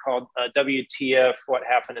out there called WTF What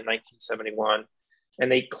Happened in 1971.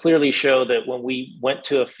 And they clearly show that when we went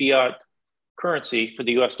to a fiat currency for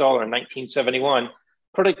the US dollar in 1971,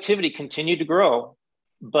 productivity continued to grow,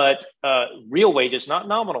 but real wages, not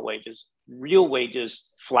nominal wages, real wages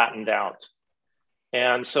flattened out.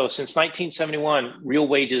 And so since 1971, real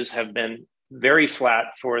wages have been very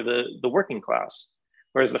flat for the working class,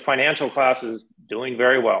 whereas the financial class is doing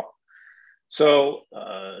very well. So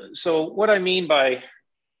what I mean by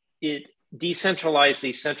it decentralized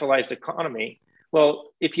economy,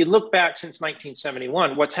 well, if you look back since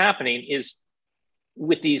 1971, what's happening is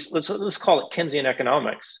with these, let's call it Keynesian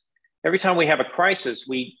economics. Every time we have a crisis,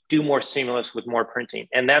 we do more stimulus with more printing,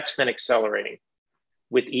 and that's been accelerating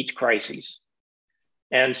with each crisis.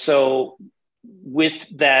 And so with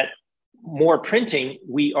that more printing,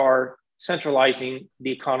 we are centralizing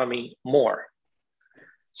the economy more.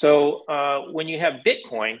 So when you have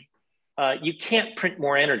Bitcoin, you can't print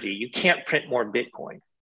more energy. You can't print more Bitcoin.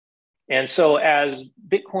 And so as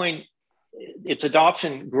Bitcoin, its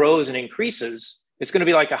adoption grows and increases, it's going to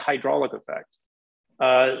be like a hydraulic effect.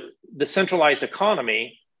 The centralized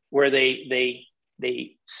economy, where they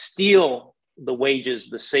steal the wages,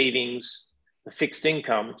 the savings, the fixed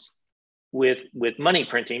incomes with money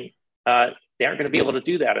printing, they aren't going to be able to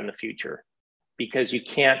do that in the future because you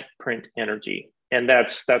can't print energy. And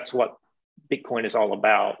that's what Bitcoin is all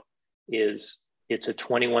about. Is it's a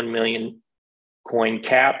 21 million coin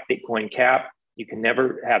cap, Bitcoin cap. You can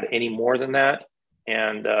never have any more than that,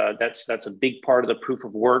 and that's a big part of the proof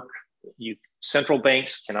of work. Central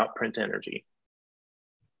banks cannot print energy.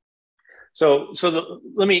 So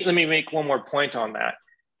let me make one more point on that.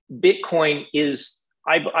 Bitcoin is,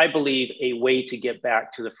 I believe, a way to get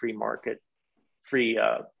back to the free market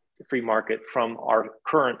from our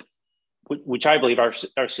current, which I believe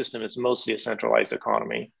our system is mostly a centralized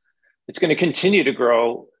economy. It's going to continue to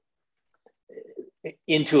grow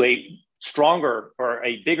into a stronger or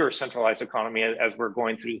a bigger centralized economy as we're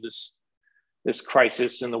going through this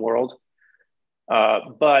crisis in the world,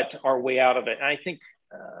 but our way out of it. And I think,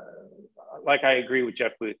 like I agree with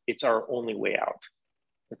Jeff Booth, it's our only way out.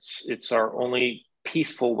 It's our only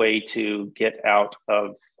peaceful way to get out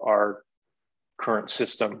of our current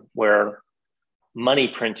system, where money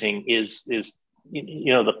printing is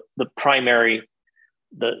the primary.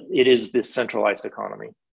 It is this centralized economy.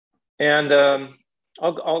 And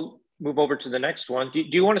I'll move over to the next one. Do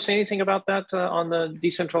you want to say anything about that on the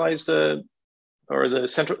decentralized or the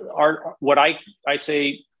central? What I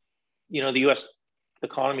say, the U.S.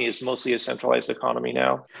 economy is mostly a centralized economy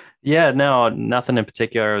now. Yeah, no, nothing in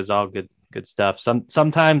particular. It was all good stuff.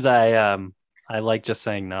 Sometimes I like just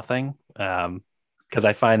saying nothing because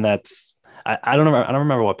I find that's I don't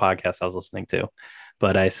remember what podcast I was listening to,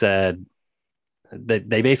 but I said that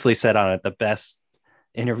they basically said on it the best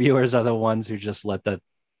interviewers are the ones who just let the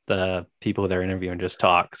people they're interviewing just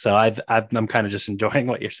talk. So I'm kind of just enjoying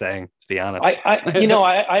what you're saying, to be honest.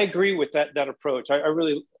 I agree with that approach. I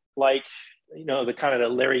really like the kind of the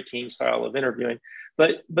Larry King style of interviewing,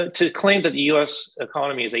 but to claim that the U.S.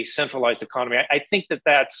 economy is a centralized economy, I think that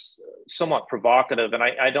that's somewhat provocative, and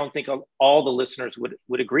I don't think all the listeners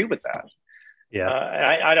would agree with that. Yeah,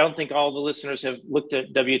 I don't think all the listeners have looked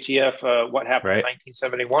at WTF, what happened in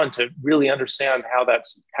 1971, to really understand how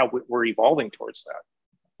we're evolving towards that.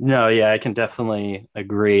 No, yeah, I can definitely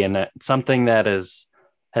agree, and something that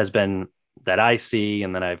has been that I see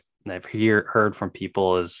and that I've heard from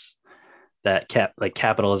people is that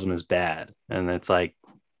capitalism is bad, and it's like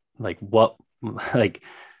what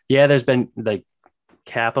yeah, there's been like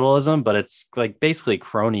capitalism, but it's like basically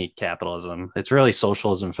crony capitalism. It's really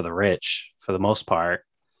socialism for the rich for the most part.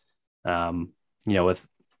 With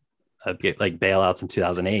like bailouts in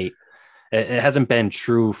 2008, it hasn't been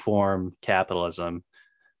true form capitalism.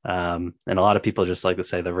 And a lot of people just like to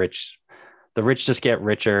say the rich just get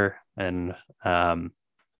richer, and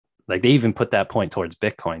like they even put that point towards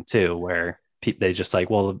Bitcoin too, where they just like,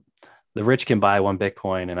 well, the rich can buy one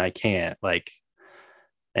Bitcoin and I can't,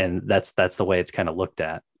 and that's the way it's kind of looked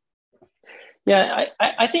at. Yeah,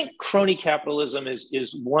 I think crony capitalism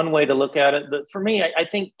is one way to look at it, but for me, I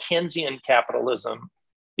think Keynesian capitalism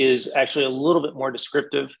is actually a little bit more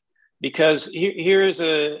descriptive, because here is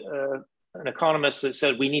an economist that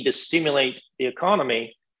said we need to stimulate the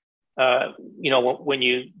economy, when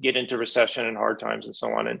you get into recession and hard times and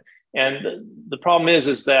so on. And the problem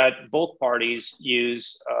is that both parties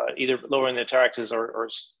use either lowering their taxes or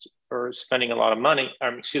spending a lot of money,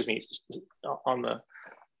 on the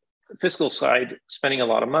fiscal side, spending a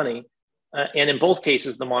lot of money. And in both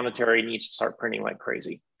cases, the monetary needs to start printing like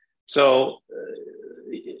crazy. So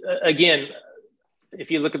again,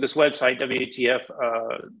 if you look at this website, WTF,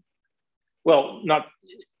 not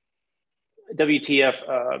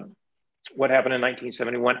WTF, what happened in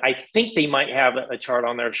 1971. I think they might have a chart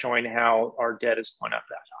on there showing how our debt is going up.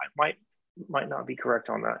 That I might not be correct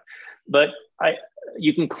on that, but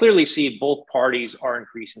you can clearly see both parties are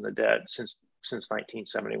increasing the debt since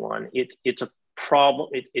 1971. It's a problem.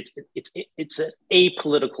 It's an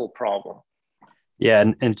apolitical problem. Yeah,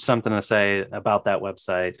 and something to say about that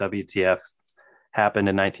website, WTF happened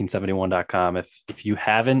in 1971.com. If you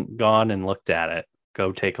haven't gone and looked at it,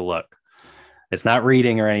 go take a look. It's not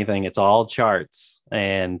reading or anything. It's all charts,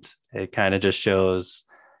 and it kind of just shows,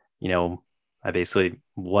 I basically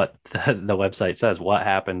what the website says, what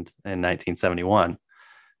happened in 1971.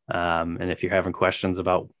 And if you're having questions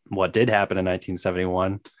about what did happen in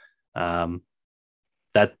 1971,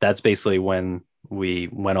 that's basically when we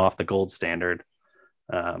went off the gold standard,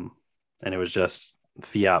 and it was just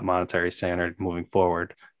fiat monetary standard moving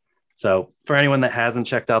forward. So for anyone that hasn't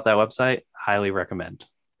checked out that website, highly recommend.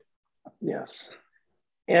 Yes.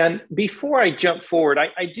 And before I jump forward,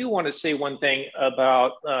 I do want to say one thing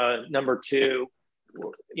about number two,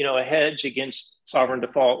 a hedge against sovereign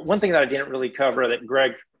default. One thing that I didn't really cover that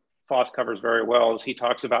Greg Foss covers very well is he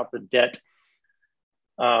talks about the debt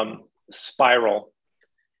spiral.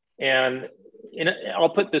 And I'll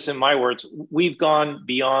put this in my words, we've gone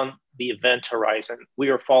beyond the event horizon. We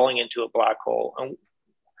are falling into a black hole. And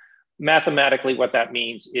mathematically, what that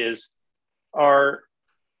means is our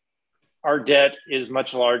debt is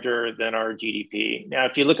much larger than our GDP. Now,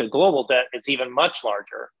 if you look at global debt, it's even much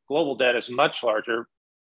larger. Global debt is much larger,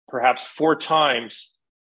 perhaps 4 times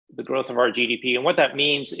the growth of our GDP. And what that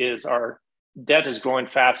means is our debt is growing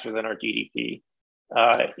faster than our GDP.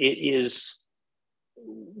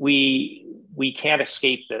 We can't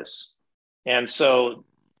escape this. And so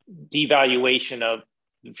devaluation of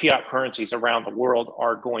fiat currencies around the world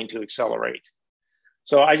are going to accelerate.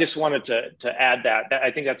 So I just wanted to add that. I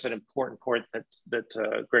think that's an important point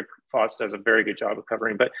that Greg Foss does a very good job of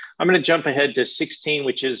covering. But I'm going to jump ahead to 16,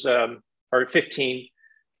 which is, or 15,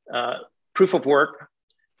 proof of work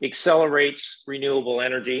accelerates renewable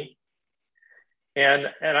energy. And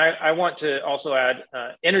I want to also add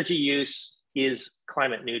energy use is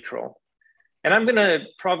climate neutral. And I'm going to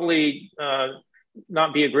probably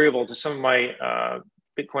not be agreeable to some of my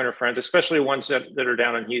Bitcoiner friends, especially ones that are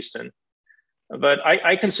down in Houston. But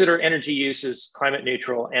I consider energy use as climate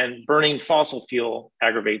neutral, and burning fossil fuel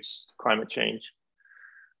aggravates climate change.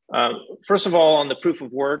 First of all, on the proof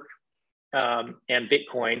of work and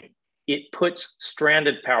Bitcoin, it puts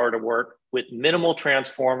stranded power to work with minimal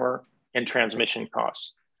transformer and transmission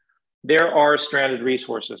costs. There are stranded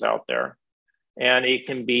resources out there, and it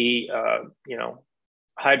can be,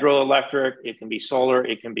 hydroelectric, it can be solar,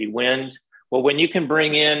 it can be wind. Well, when you can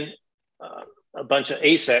bring in a bunch of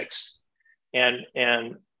ASICs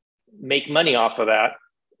and make money off of that,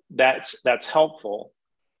 that's helpful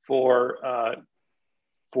for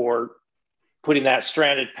putting that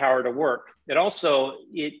stranded power to work. It also,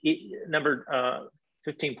 number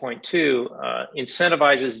 15.2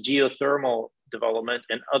 incentivizes geothermal development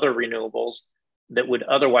and other renewables that would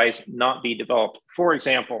otherwise not be developed. For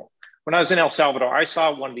example, when I was in El Salvador, I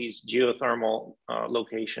saw one of these geothermal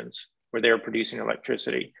locations where they're producing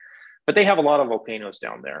electricity, but they have a lot of volcanoes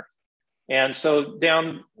down there. And so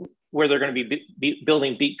down where they're going to be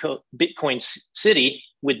building Bitcoin City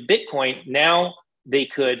with Bitcoin, now they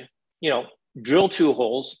could, drill 2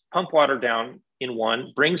 holes, pump water down in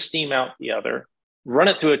one, bring steam out the other, run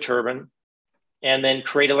it through a turbine, and then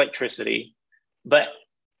create electricity. But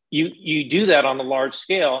you do that on a large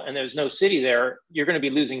scale and there's no city there, you're going to be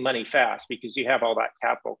losing money fast because you have all that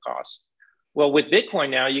capital cost. Well, with Bitcoin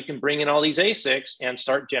now, you can bring in all these ASICs and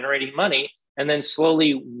start generating money and then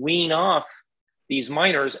slowly wean off these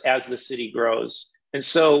miners as the city grows. And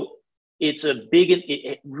so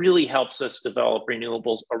it really helps us develop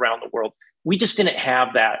renewables around the world. We just didn't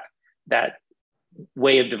have that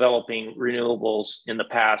way of developing renewables in the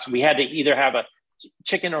past. We had to either have a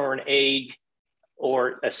chicken or an egg,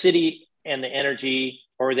 or a city and the energy,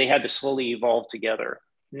 or they had to slowly evolve together.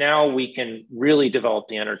 Now we can really develop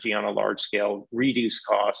the energy on a large scale, reduce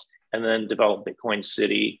costs, and then develop Bitcoin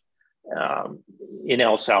City in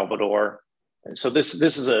El Salvador. And so this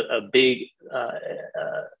is a big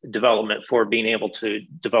development for being able to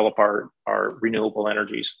develop our renewable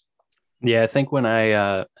energies. Yeah, I think when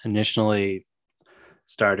I initially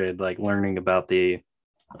started learning about the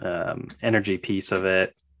energy piece of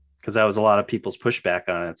it, because that was a lot of people's pushback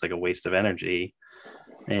on it. It's like a waste of energy.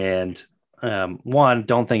 And one,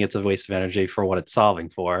 don't think it's a waste of energy for what it's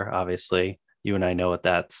solving for. Obviously, you and I know what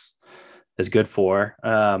that's is good for.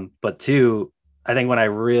 But two, I think when I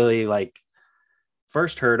really like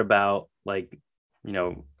first heard about like, you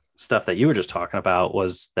know, stuff that you were just talking about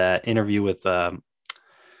was that interview with I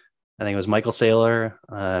think it was Michael Saylor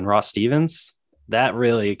and Ross Stevens. That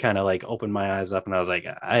really kind of like opened my eyes up, and I was like,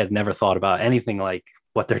 I had never thought about anything like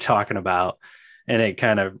what they're talking about, and it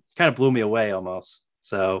kind of blew me away almost.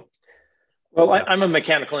 So Well, yeah, I'm a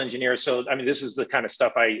mechanical engineer, so I mean, this is the kind of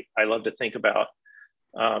stuff I love to think about.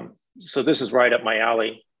 So this is right up my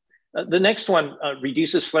alley. The next one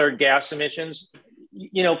reduces flared gas emissions.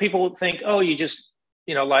 You know, people think, oh, you just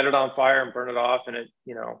light it on fire and burn it off, and it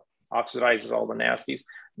oxidizes all the nasties.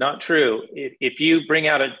 Not true. If you bring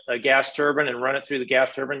out a gas turbine and run it through the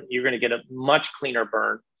gas turbine, you're going to get a much cleaner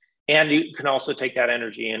burn, and you can also take that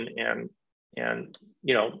energy and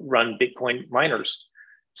run Bitcoin miners.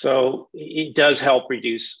 So it does help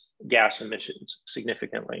reduce gas emissions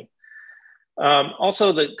significantly.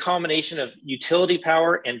 Also, the combination of utility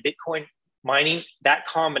power and Bitcoin mining, that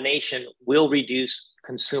combination will reduce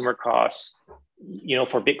consumer costs.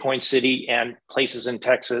 For Bitcoin City and places in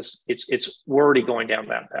Texas, we're already going down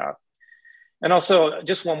that path. And also,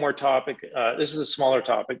 just one more topic. This is a smaller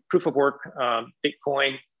topic: proof of work,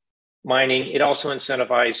 Bitcoin mining. It also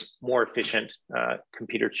incentivizes more efficient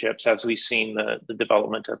computer chips, as we've seen the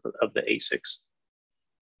development of the ASICs.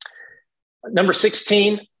 Number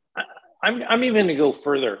 16, I'm even going to go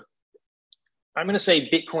further. I'm going to say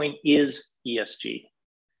Bitcoin is ESG.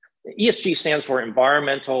 ESG stands for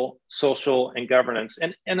environmental, social, and governance.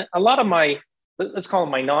 And a lot of my, let's call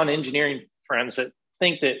them my non-engineering friends, that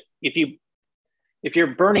think that if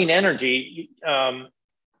you're burning energy,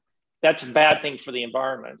 that's a bad thing for the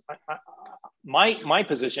environment. My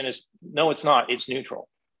position is no, it's not. It's neutral.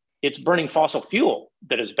 It's burning fossil fuel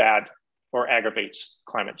that is bad or aggravates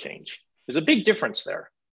climate change. There's a big difference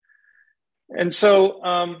there. And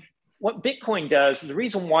so what Bitcoin does, the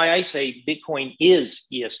reason why I say Bitcoin is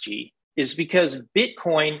ESG is because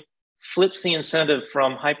Bitcoin flips the incentive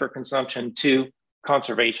from hyperconsumption to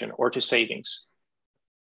conservation or to savings.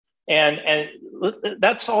 And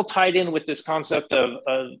that's all tied in with this concept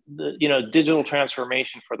of the digital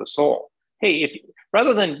transformation for the soul. Hey, if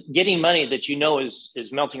rather than getting money that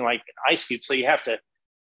is melting like an ice cube, so you have to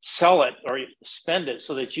sell it or spend it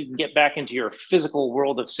so that you can get back into your physical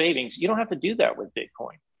world of savings, you don't have to do that with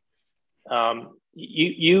Bitcoin.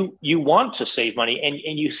 You want to save money,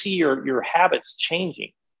 and you see your habits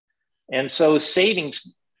changing, and so savings,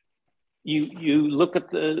 you look at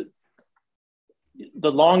the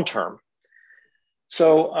long term.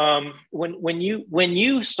 So when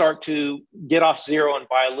you start to get off zero and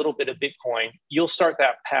buy a little bit of Bitcoin, you'll start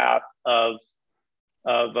that path of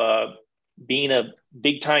being a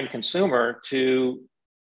big time consumer to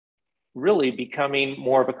really becoming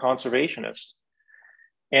more of a conservationist.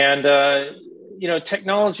 And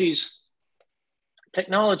technology,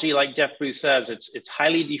 like Jeff Booth says, it's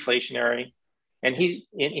highly deflationary. And he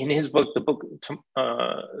in his book,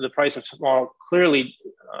 The Price of Tomorrow, clearly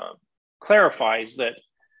clarifies that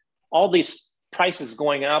all these prices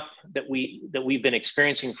going up that we've been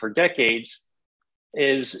experiencing for decades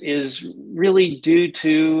is really due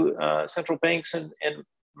to central banks and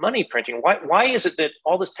money printing. Why is it that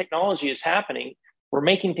all this technology is happening? We're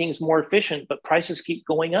making things more efficient, but prices keep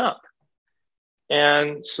going up.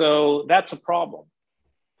 And so that's a problem.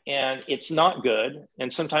 And it's not good.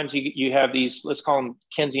 And sometimes you have these, let's call them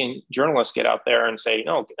Keynesian journalists, get out there and say,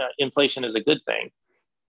 no, inflation is a good thing.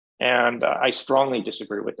 And I strongly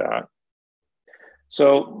disagree with that.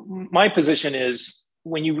 So my position is,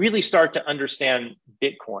 when you really start to understand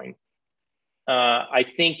Bitcoin, I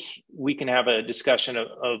think we can have a discussion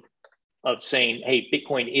of saying, hey,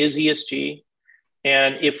 Bitcoin is ESG.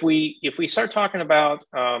 And if we start talking about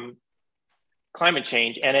climate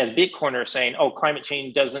change, and as Bitcoiners saying, oh, climate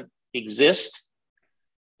change doesn't exist,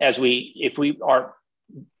 if we are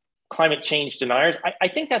climate change deniers, I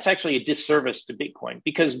think that's actually a disservice to Bitcoin,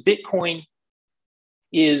 because Bitcoin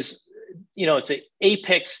is, it's an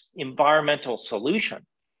apex environmental solution,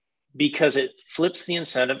 because it flips the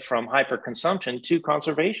incentive from hyperconsumption to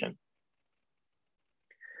conservation.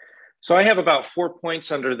 So I have about 4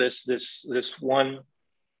 points under this one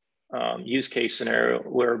use case scenario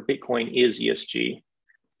where Bitcoin is ESG.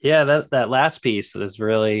 Yeah, that last piece is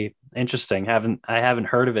really interesting. I haven't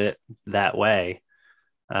heard of it that way,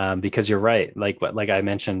 because you're right. Like I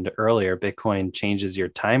mentioned earlier, Bitcoin changes your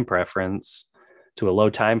time preference to a low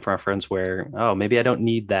time preference where, oh, maybe I don't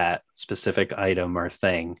need that specific item or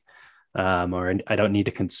thing, or I don't need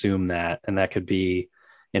to consume that, and that could be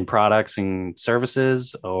in products and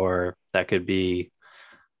services, or that could be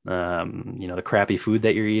the crappy food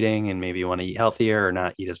that you're eating, and maybe you want to eat healthier or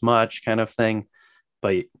not eat as much, kind of thing.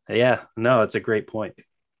 But yeah, no, it's a great point.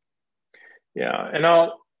 Yeah, and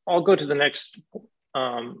I'll go to the next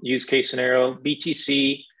use case scenario: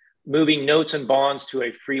 BTC moving notes and bonds to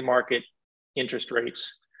a free market interest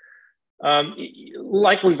rates.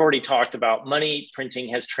 Like we've already talked about, money printing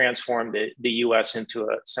has transformed the U.S. into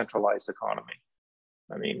a centralized economy.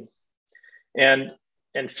 I mean, and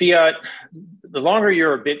fiat. The longer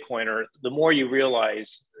you're a Bitcoiner, the more you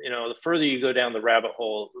realize, the further you go down the rabbit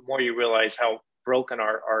hole, the more you realize how broken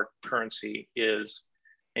our currency is,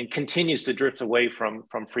 and continues to drift away from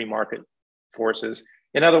free market forces.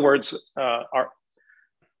 In other words,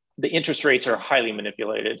 the interest rates are highly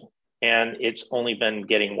manipulated, and it's only been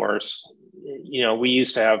getting worse. We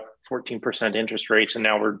used to have 14% interest rates, and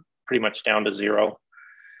now we're pretty much down to zero,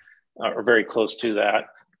 or very close to that.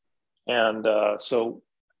 And so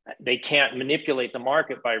they can't manipulate the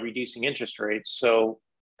market by reducing interest rates. So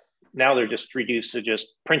now they're just reduced to just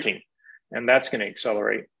printing, and that's going to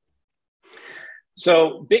accelerate.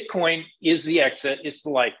 So Bitcoin is the exit, it's the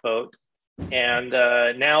lifeboat. And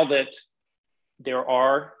now that there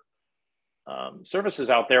are services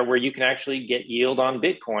out there where you can actually get yield on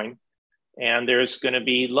Bitcoin, and there's going to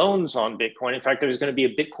be loans on Bitcoin. In fact, there's going to be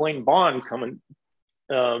a Bitcoin bond coming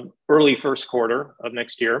early first quarter of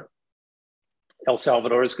next year. El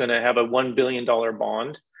Salvador is going to have a $1 billion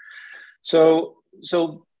bond. So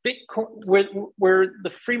Bitcoin, where the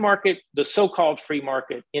free market, the so-called free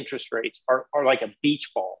market interest rates are like a beach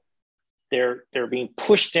ball. They're being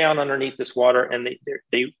pushed down underneath this water, and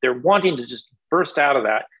they're wanting to just burst out of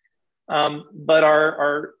that. But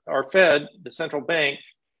our Fed, the central bank,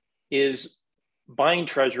 is buying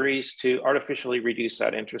treasuries to artificially reduce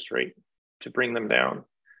that interest rate, to bring them down.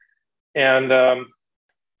 And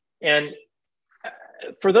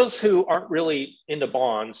for those who aren't really into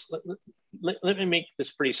bonds, let me make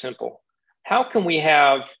this pretty simple. How can we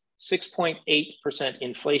have 6.8%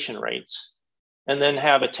 inflation rates and then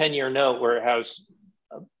have a 10-year note where it has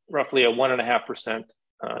roughly a 1.5%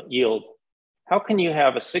 yield? How can you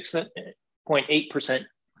have a 6.8%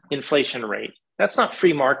 inflation rate? That's not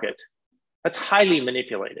free market. That's highly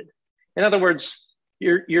manipulated. In other words,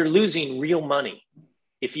 you're losing real money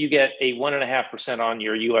if you get a 1.5% on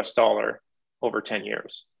your US dollar over 10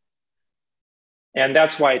 years. And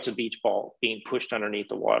that's why it's a beach ball being pushed underneath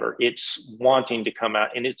the water. It's wanting to come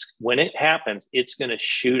out, and when it happens, it's going to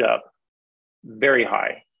shoot up very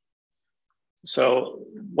high. So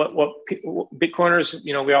what Bitcoiners,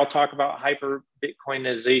 we all talk about hyper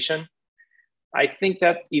Bitcoinization. I think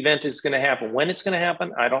that event is going to happen. When it's going to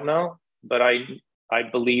happen, I don't know, but I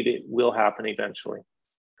believe it will happen eventually.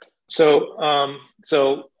 So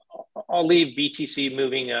I'll leave BTC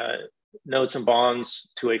moving notes and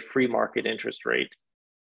bonds to a free market interest rate.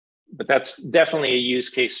 But that's definitely a use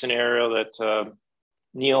case scenario that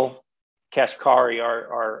Neil Kashkari,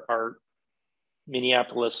 our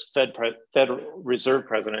Minneapolis Federal Reserve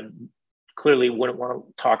president, clearly wouldn't want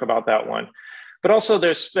to talk about that one. But also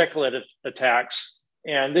there's speculative attacks.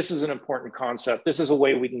 And this is an important concept. This is a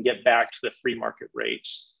way we can get back to the free market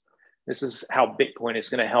rates. This is how Bitcoin is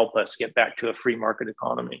going to help us get back to a free market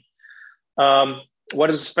economy. What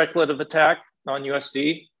is a speculative attack on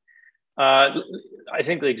USD? I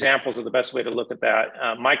think the examples are the best way to look at that.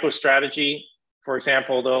 MicroStrategy, for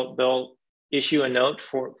example, they'll issue a note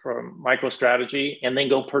from MicroStrategy and then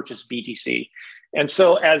go purchase BTC. And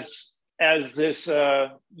so as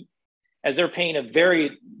they're paying a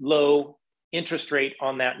very low interest rate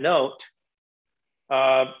on that note,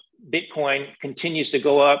 Bitcoin continues to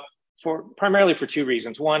go up primarily for two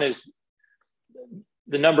reasons. One is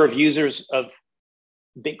the number of users of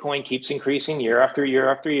Bitcoin keeps increasing year after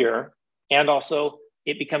year after year. And also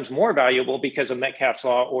it becomes more valuable because of Metcalfe's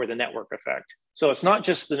law or the network effect. So it's not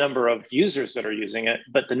just the number of users that are using it,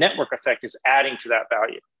 but the network effect is adding to that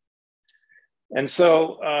value. And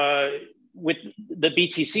so with the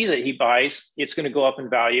BTC that he buys, it's going to go up in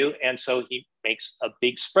value. And so he makes a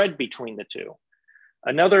big spread between the two.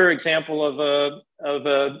 Another example of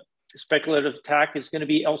a speculative attack is going to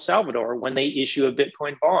be El Salvador when they issue a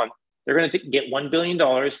Bitcoin bond. They're going to get $1 billion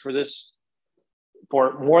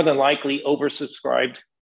for more than likely oversubscribed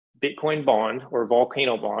Bitcoin bond or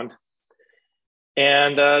volcano bond.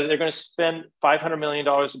 And they're going to spend $500 million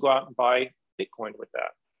to go out and buy Bitcoin with that.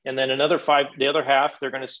 And then the other half, they're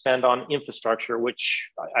going to spend on infrastructure, which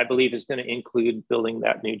I believe is going to include building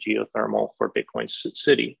that new geothermal for Bitcoin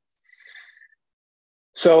City.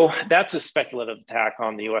 So that's a speculative attack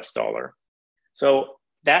on the US dollar. So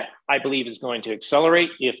that, I believe, is going to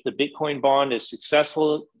accelerate. If the Bitcoin bond is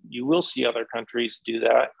successful, you will see other countries do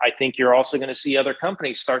that. I think you're also going to see other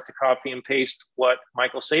companies start to copy and paste what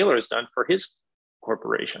Michael Saylor has done for his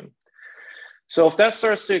corporation. So if that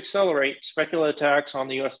starts to accelerate, speculative attacks on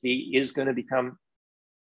the USD is going to become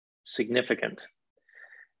significant.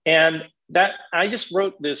 And that I just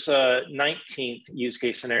wrote this 19th use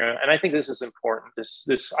case scenario, and I think this is important.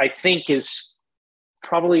 This I think is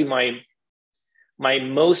probably my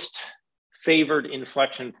most favored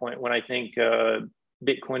inflection point when I think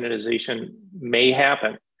Bitcoinization may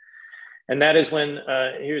happen, and that is when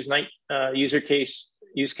here's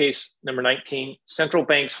use case number 19. Central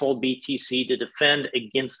banks hold BTC to defend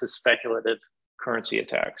against the speculative currency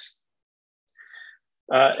attacks.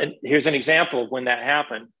 And here's an example of when that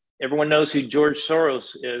happened. Everyone knows who George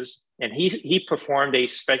Soros is, and he performed a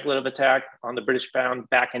speculative attack on the British pound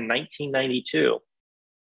back in 1992.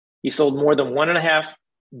 He sold more than $1.5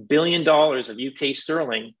 billion of UK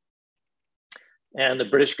sterling, and the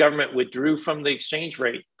British government withdrew from the exchange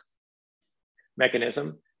rate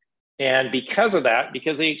mechanism. And because of that,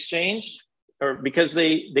 because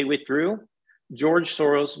they withdrew, George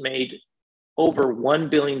Soros made over $1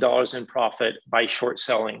 billion in profit by short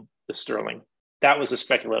selling the sterling. That was a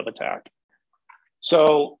speculative attack.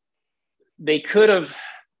 So they could have,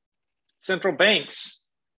 central banks,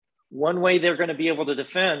 one way they're going to be able to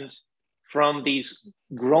defend from these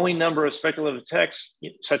growing number of speculative attacks,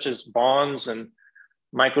 such as bonds and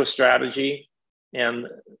MicroStrategy and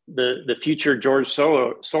the future George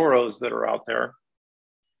Soros that are out there,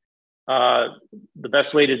 the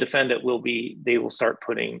best way to defend it will be they will start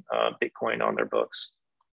putting Bitcoin on their books.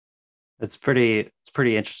 It's pretty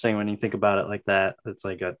interesting when you think about it like that. It's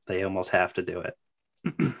like they almost have to do it.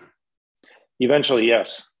 Eventually,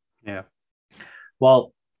 yes. Yeah.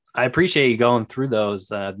 Well, I appreciate you going through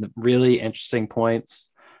those really interesting points.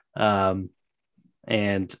 And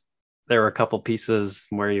there were a couple pieces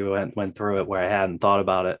where you went through it where I hadn't thought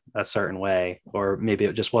about it a certain way, or maybe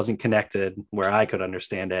it just wasn't connected where I could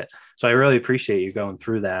understand it. So I really appreciate you going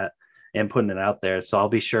through that and putting it out there. So I'll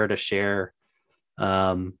be sure to share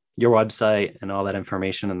your website and all that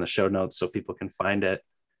information in the show notes so people can find it.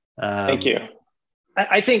 Thank you.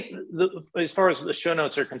 I think as far as the show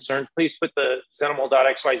notes are concerned, please put the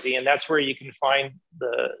Zenimal.xyz, and that's where you can find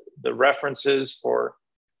the references for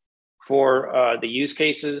the use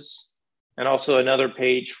cases, and also another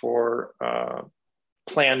page for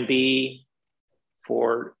Plan B,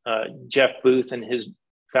 for Jeff Booth and his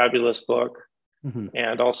fabulous book,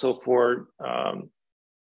 and also for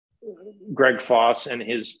Greg Foss and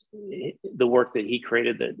the work that he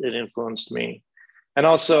created that influenced me. And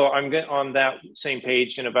also, I'm on that same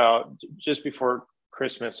page in about just before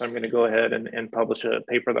Christmas, I'm going to go ahead and publish a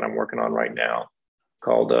paper that I'm working on right now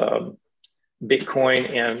called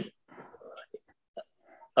Bitcoin and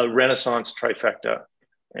a Renaissance Trifecta.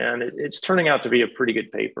 And it's turning out to be a pretty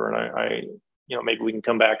good paper. And I maybe we can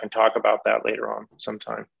come back and talk about that later on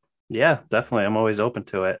sometime. Yeah, definitely. I'm always open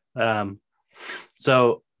to it.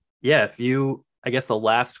 So yeah, I guess the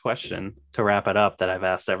last question to wrap it up that I've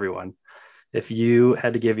asked everyone, if you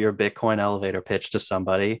had to give your Bitcoin elevator pitch to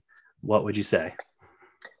somebody, what would you say?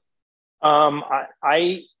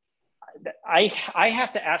 I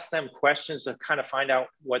have to ask them questions to kind of find out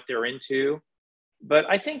what they're into. But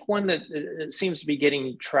I think one that seems to be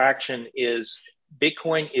getting traction is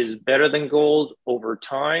Bitcoin is better than gold over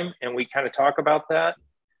time. And we kind of talk about that.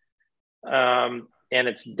 And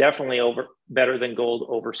it's definitely better than gold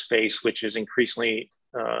over space, which is increasingly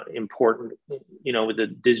important, with the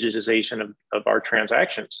digitization of our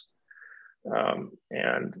transactions.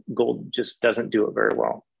 And gold just doesn't do it very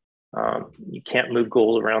well. You can't move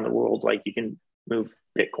gold around the world like you can move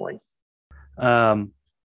Bitcoin.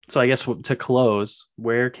 So I guess to close,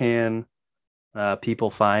 where can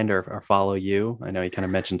people find or follow you? I know you kind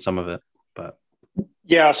of mentioned some of it, but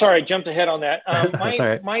yeah, sorry, I jumped ahead on that. That's all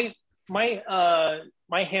right.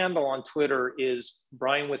 My handle on Twitter is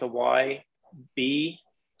Brian with a Y, B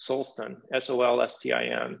Solstin,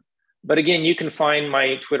 Solstin. But again, you can find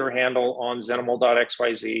my Twitter handle on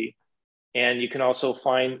Zenimal.xyz, and you can also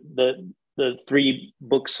find the 3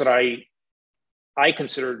 books that I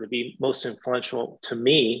consider to be most influential to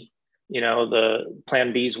me. The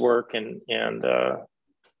Plan B's work and The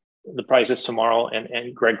Price is Tomorrow,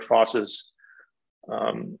 and Greg Foss's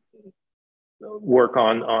work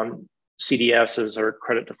on CDSs or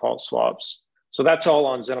credit default swaps. So that's all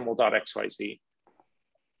on Zenimal.xyz.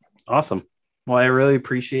 Awesome. Well, I really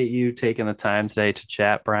appreciate you taking the time today to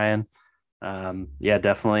chat, Brian. Yeah,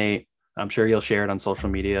 definitely. I'm sure you'll share it on social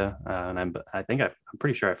media, and I'm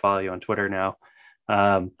pretty sure I follow you on Twitter now.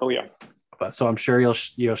 Oh yeah. So I'm sure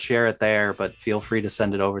you'll share it there, but feel free to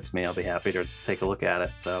send it over to me. I'll be happy to take a look at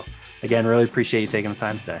it. So again, really appreciate you taking the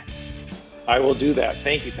time today. I will do that.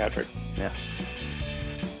 Thank you, Patrick. Yeah.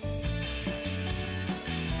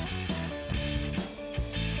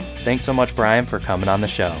 Thanks so much, Brian, for coming on the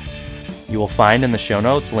show. You will find in the show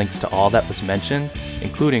notes links to all that was mentioned,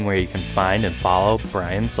 including where you can find and follow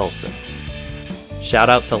Brian Solston. Shout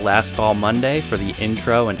out to Last Fall Monday for the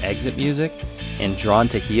intro and exit music, and Drawn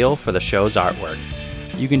to Heal for the show's artwork.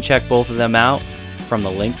 You can check both of them out from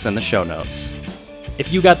the links in the show notes.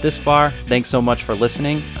 If you got this far, thanks so much for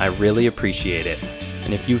listening. I really appreciate it.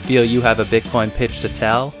 And if you feel you have a Bitcoin pitch to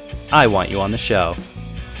tell, I want you on the show.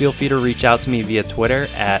 Feel free to reach out to me via Twitter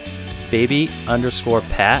at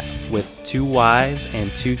baby_Pat with 2 Y's and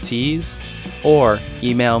 2 T's, or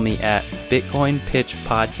email me at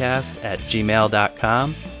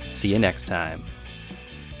bitcoinpitchpodcast@gmail.com. See you next time.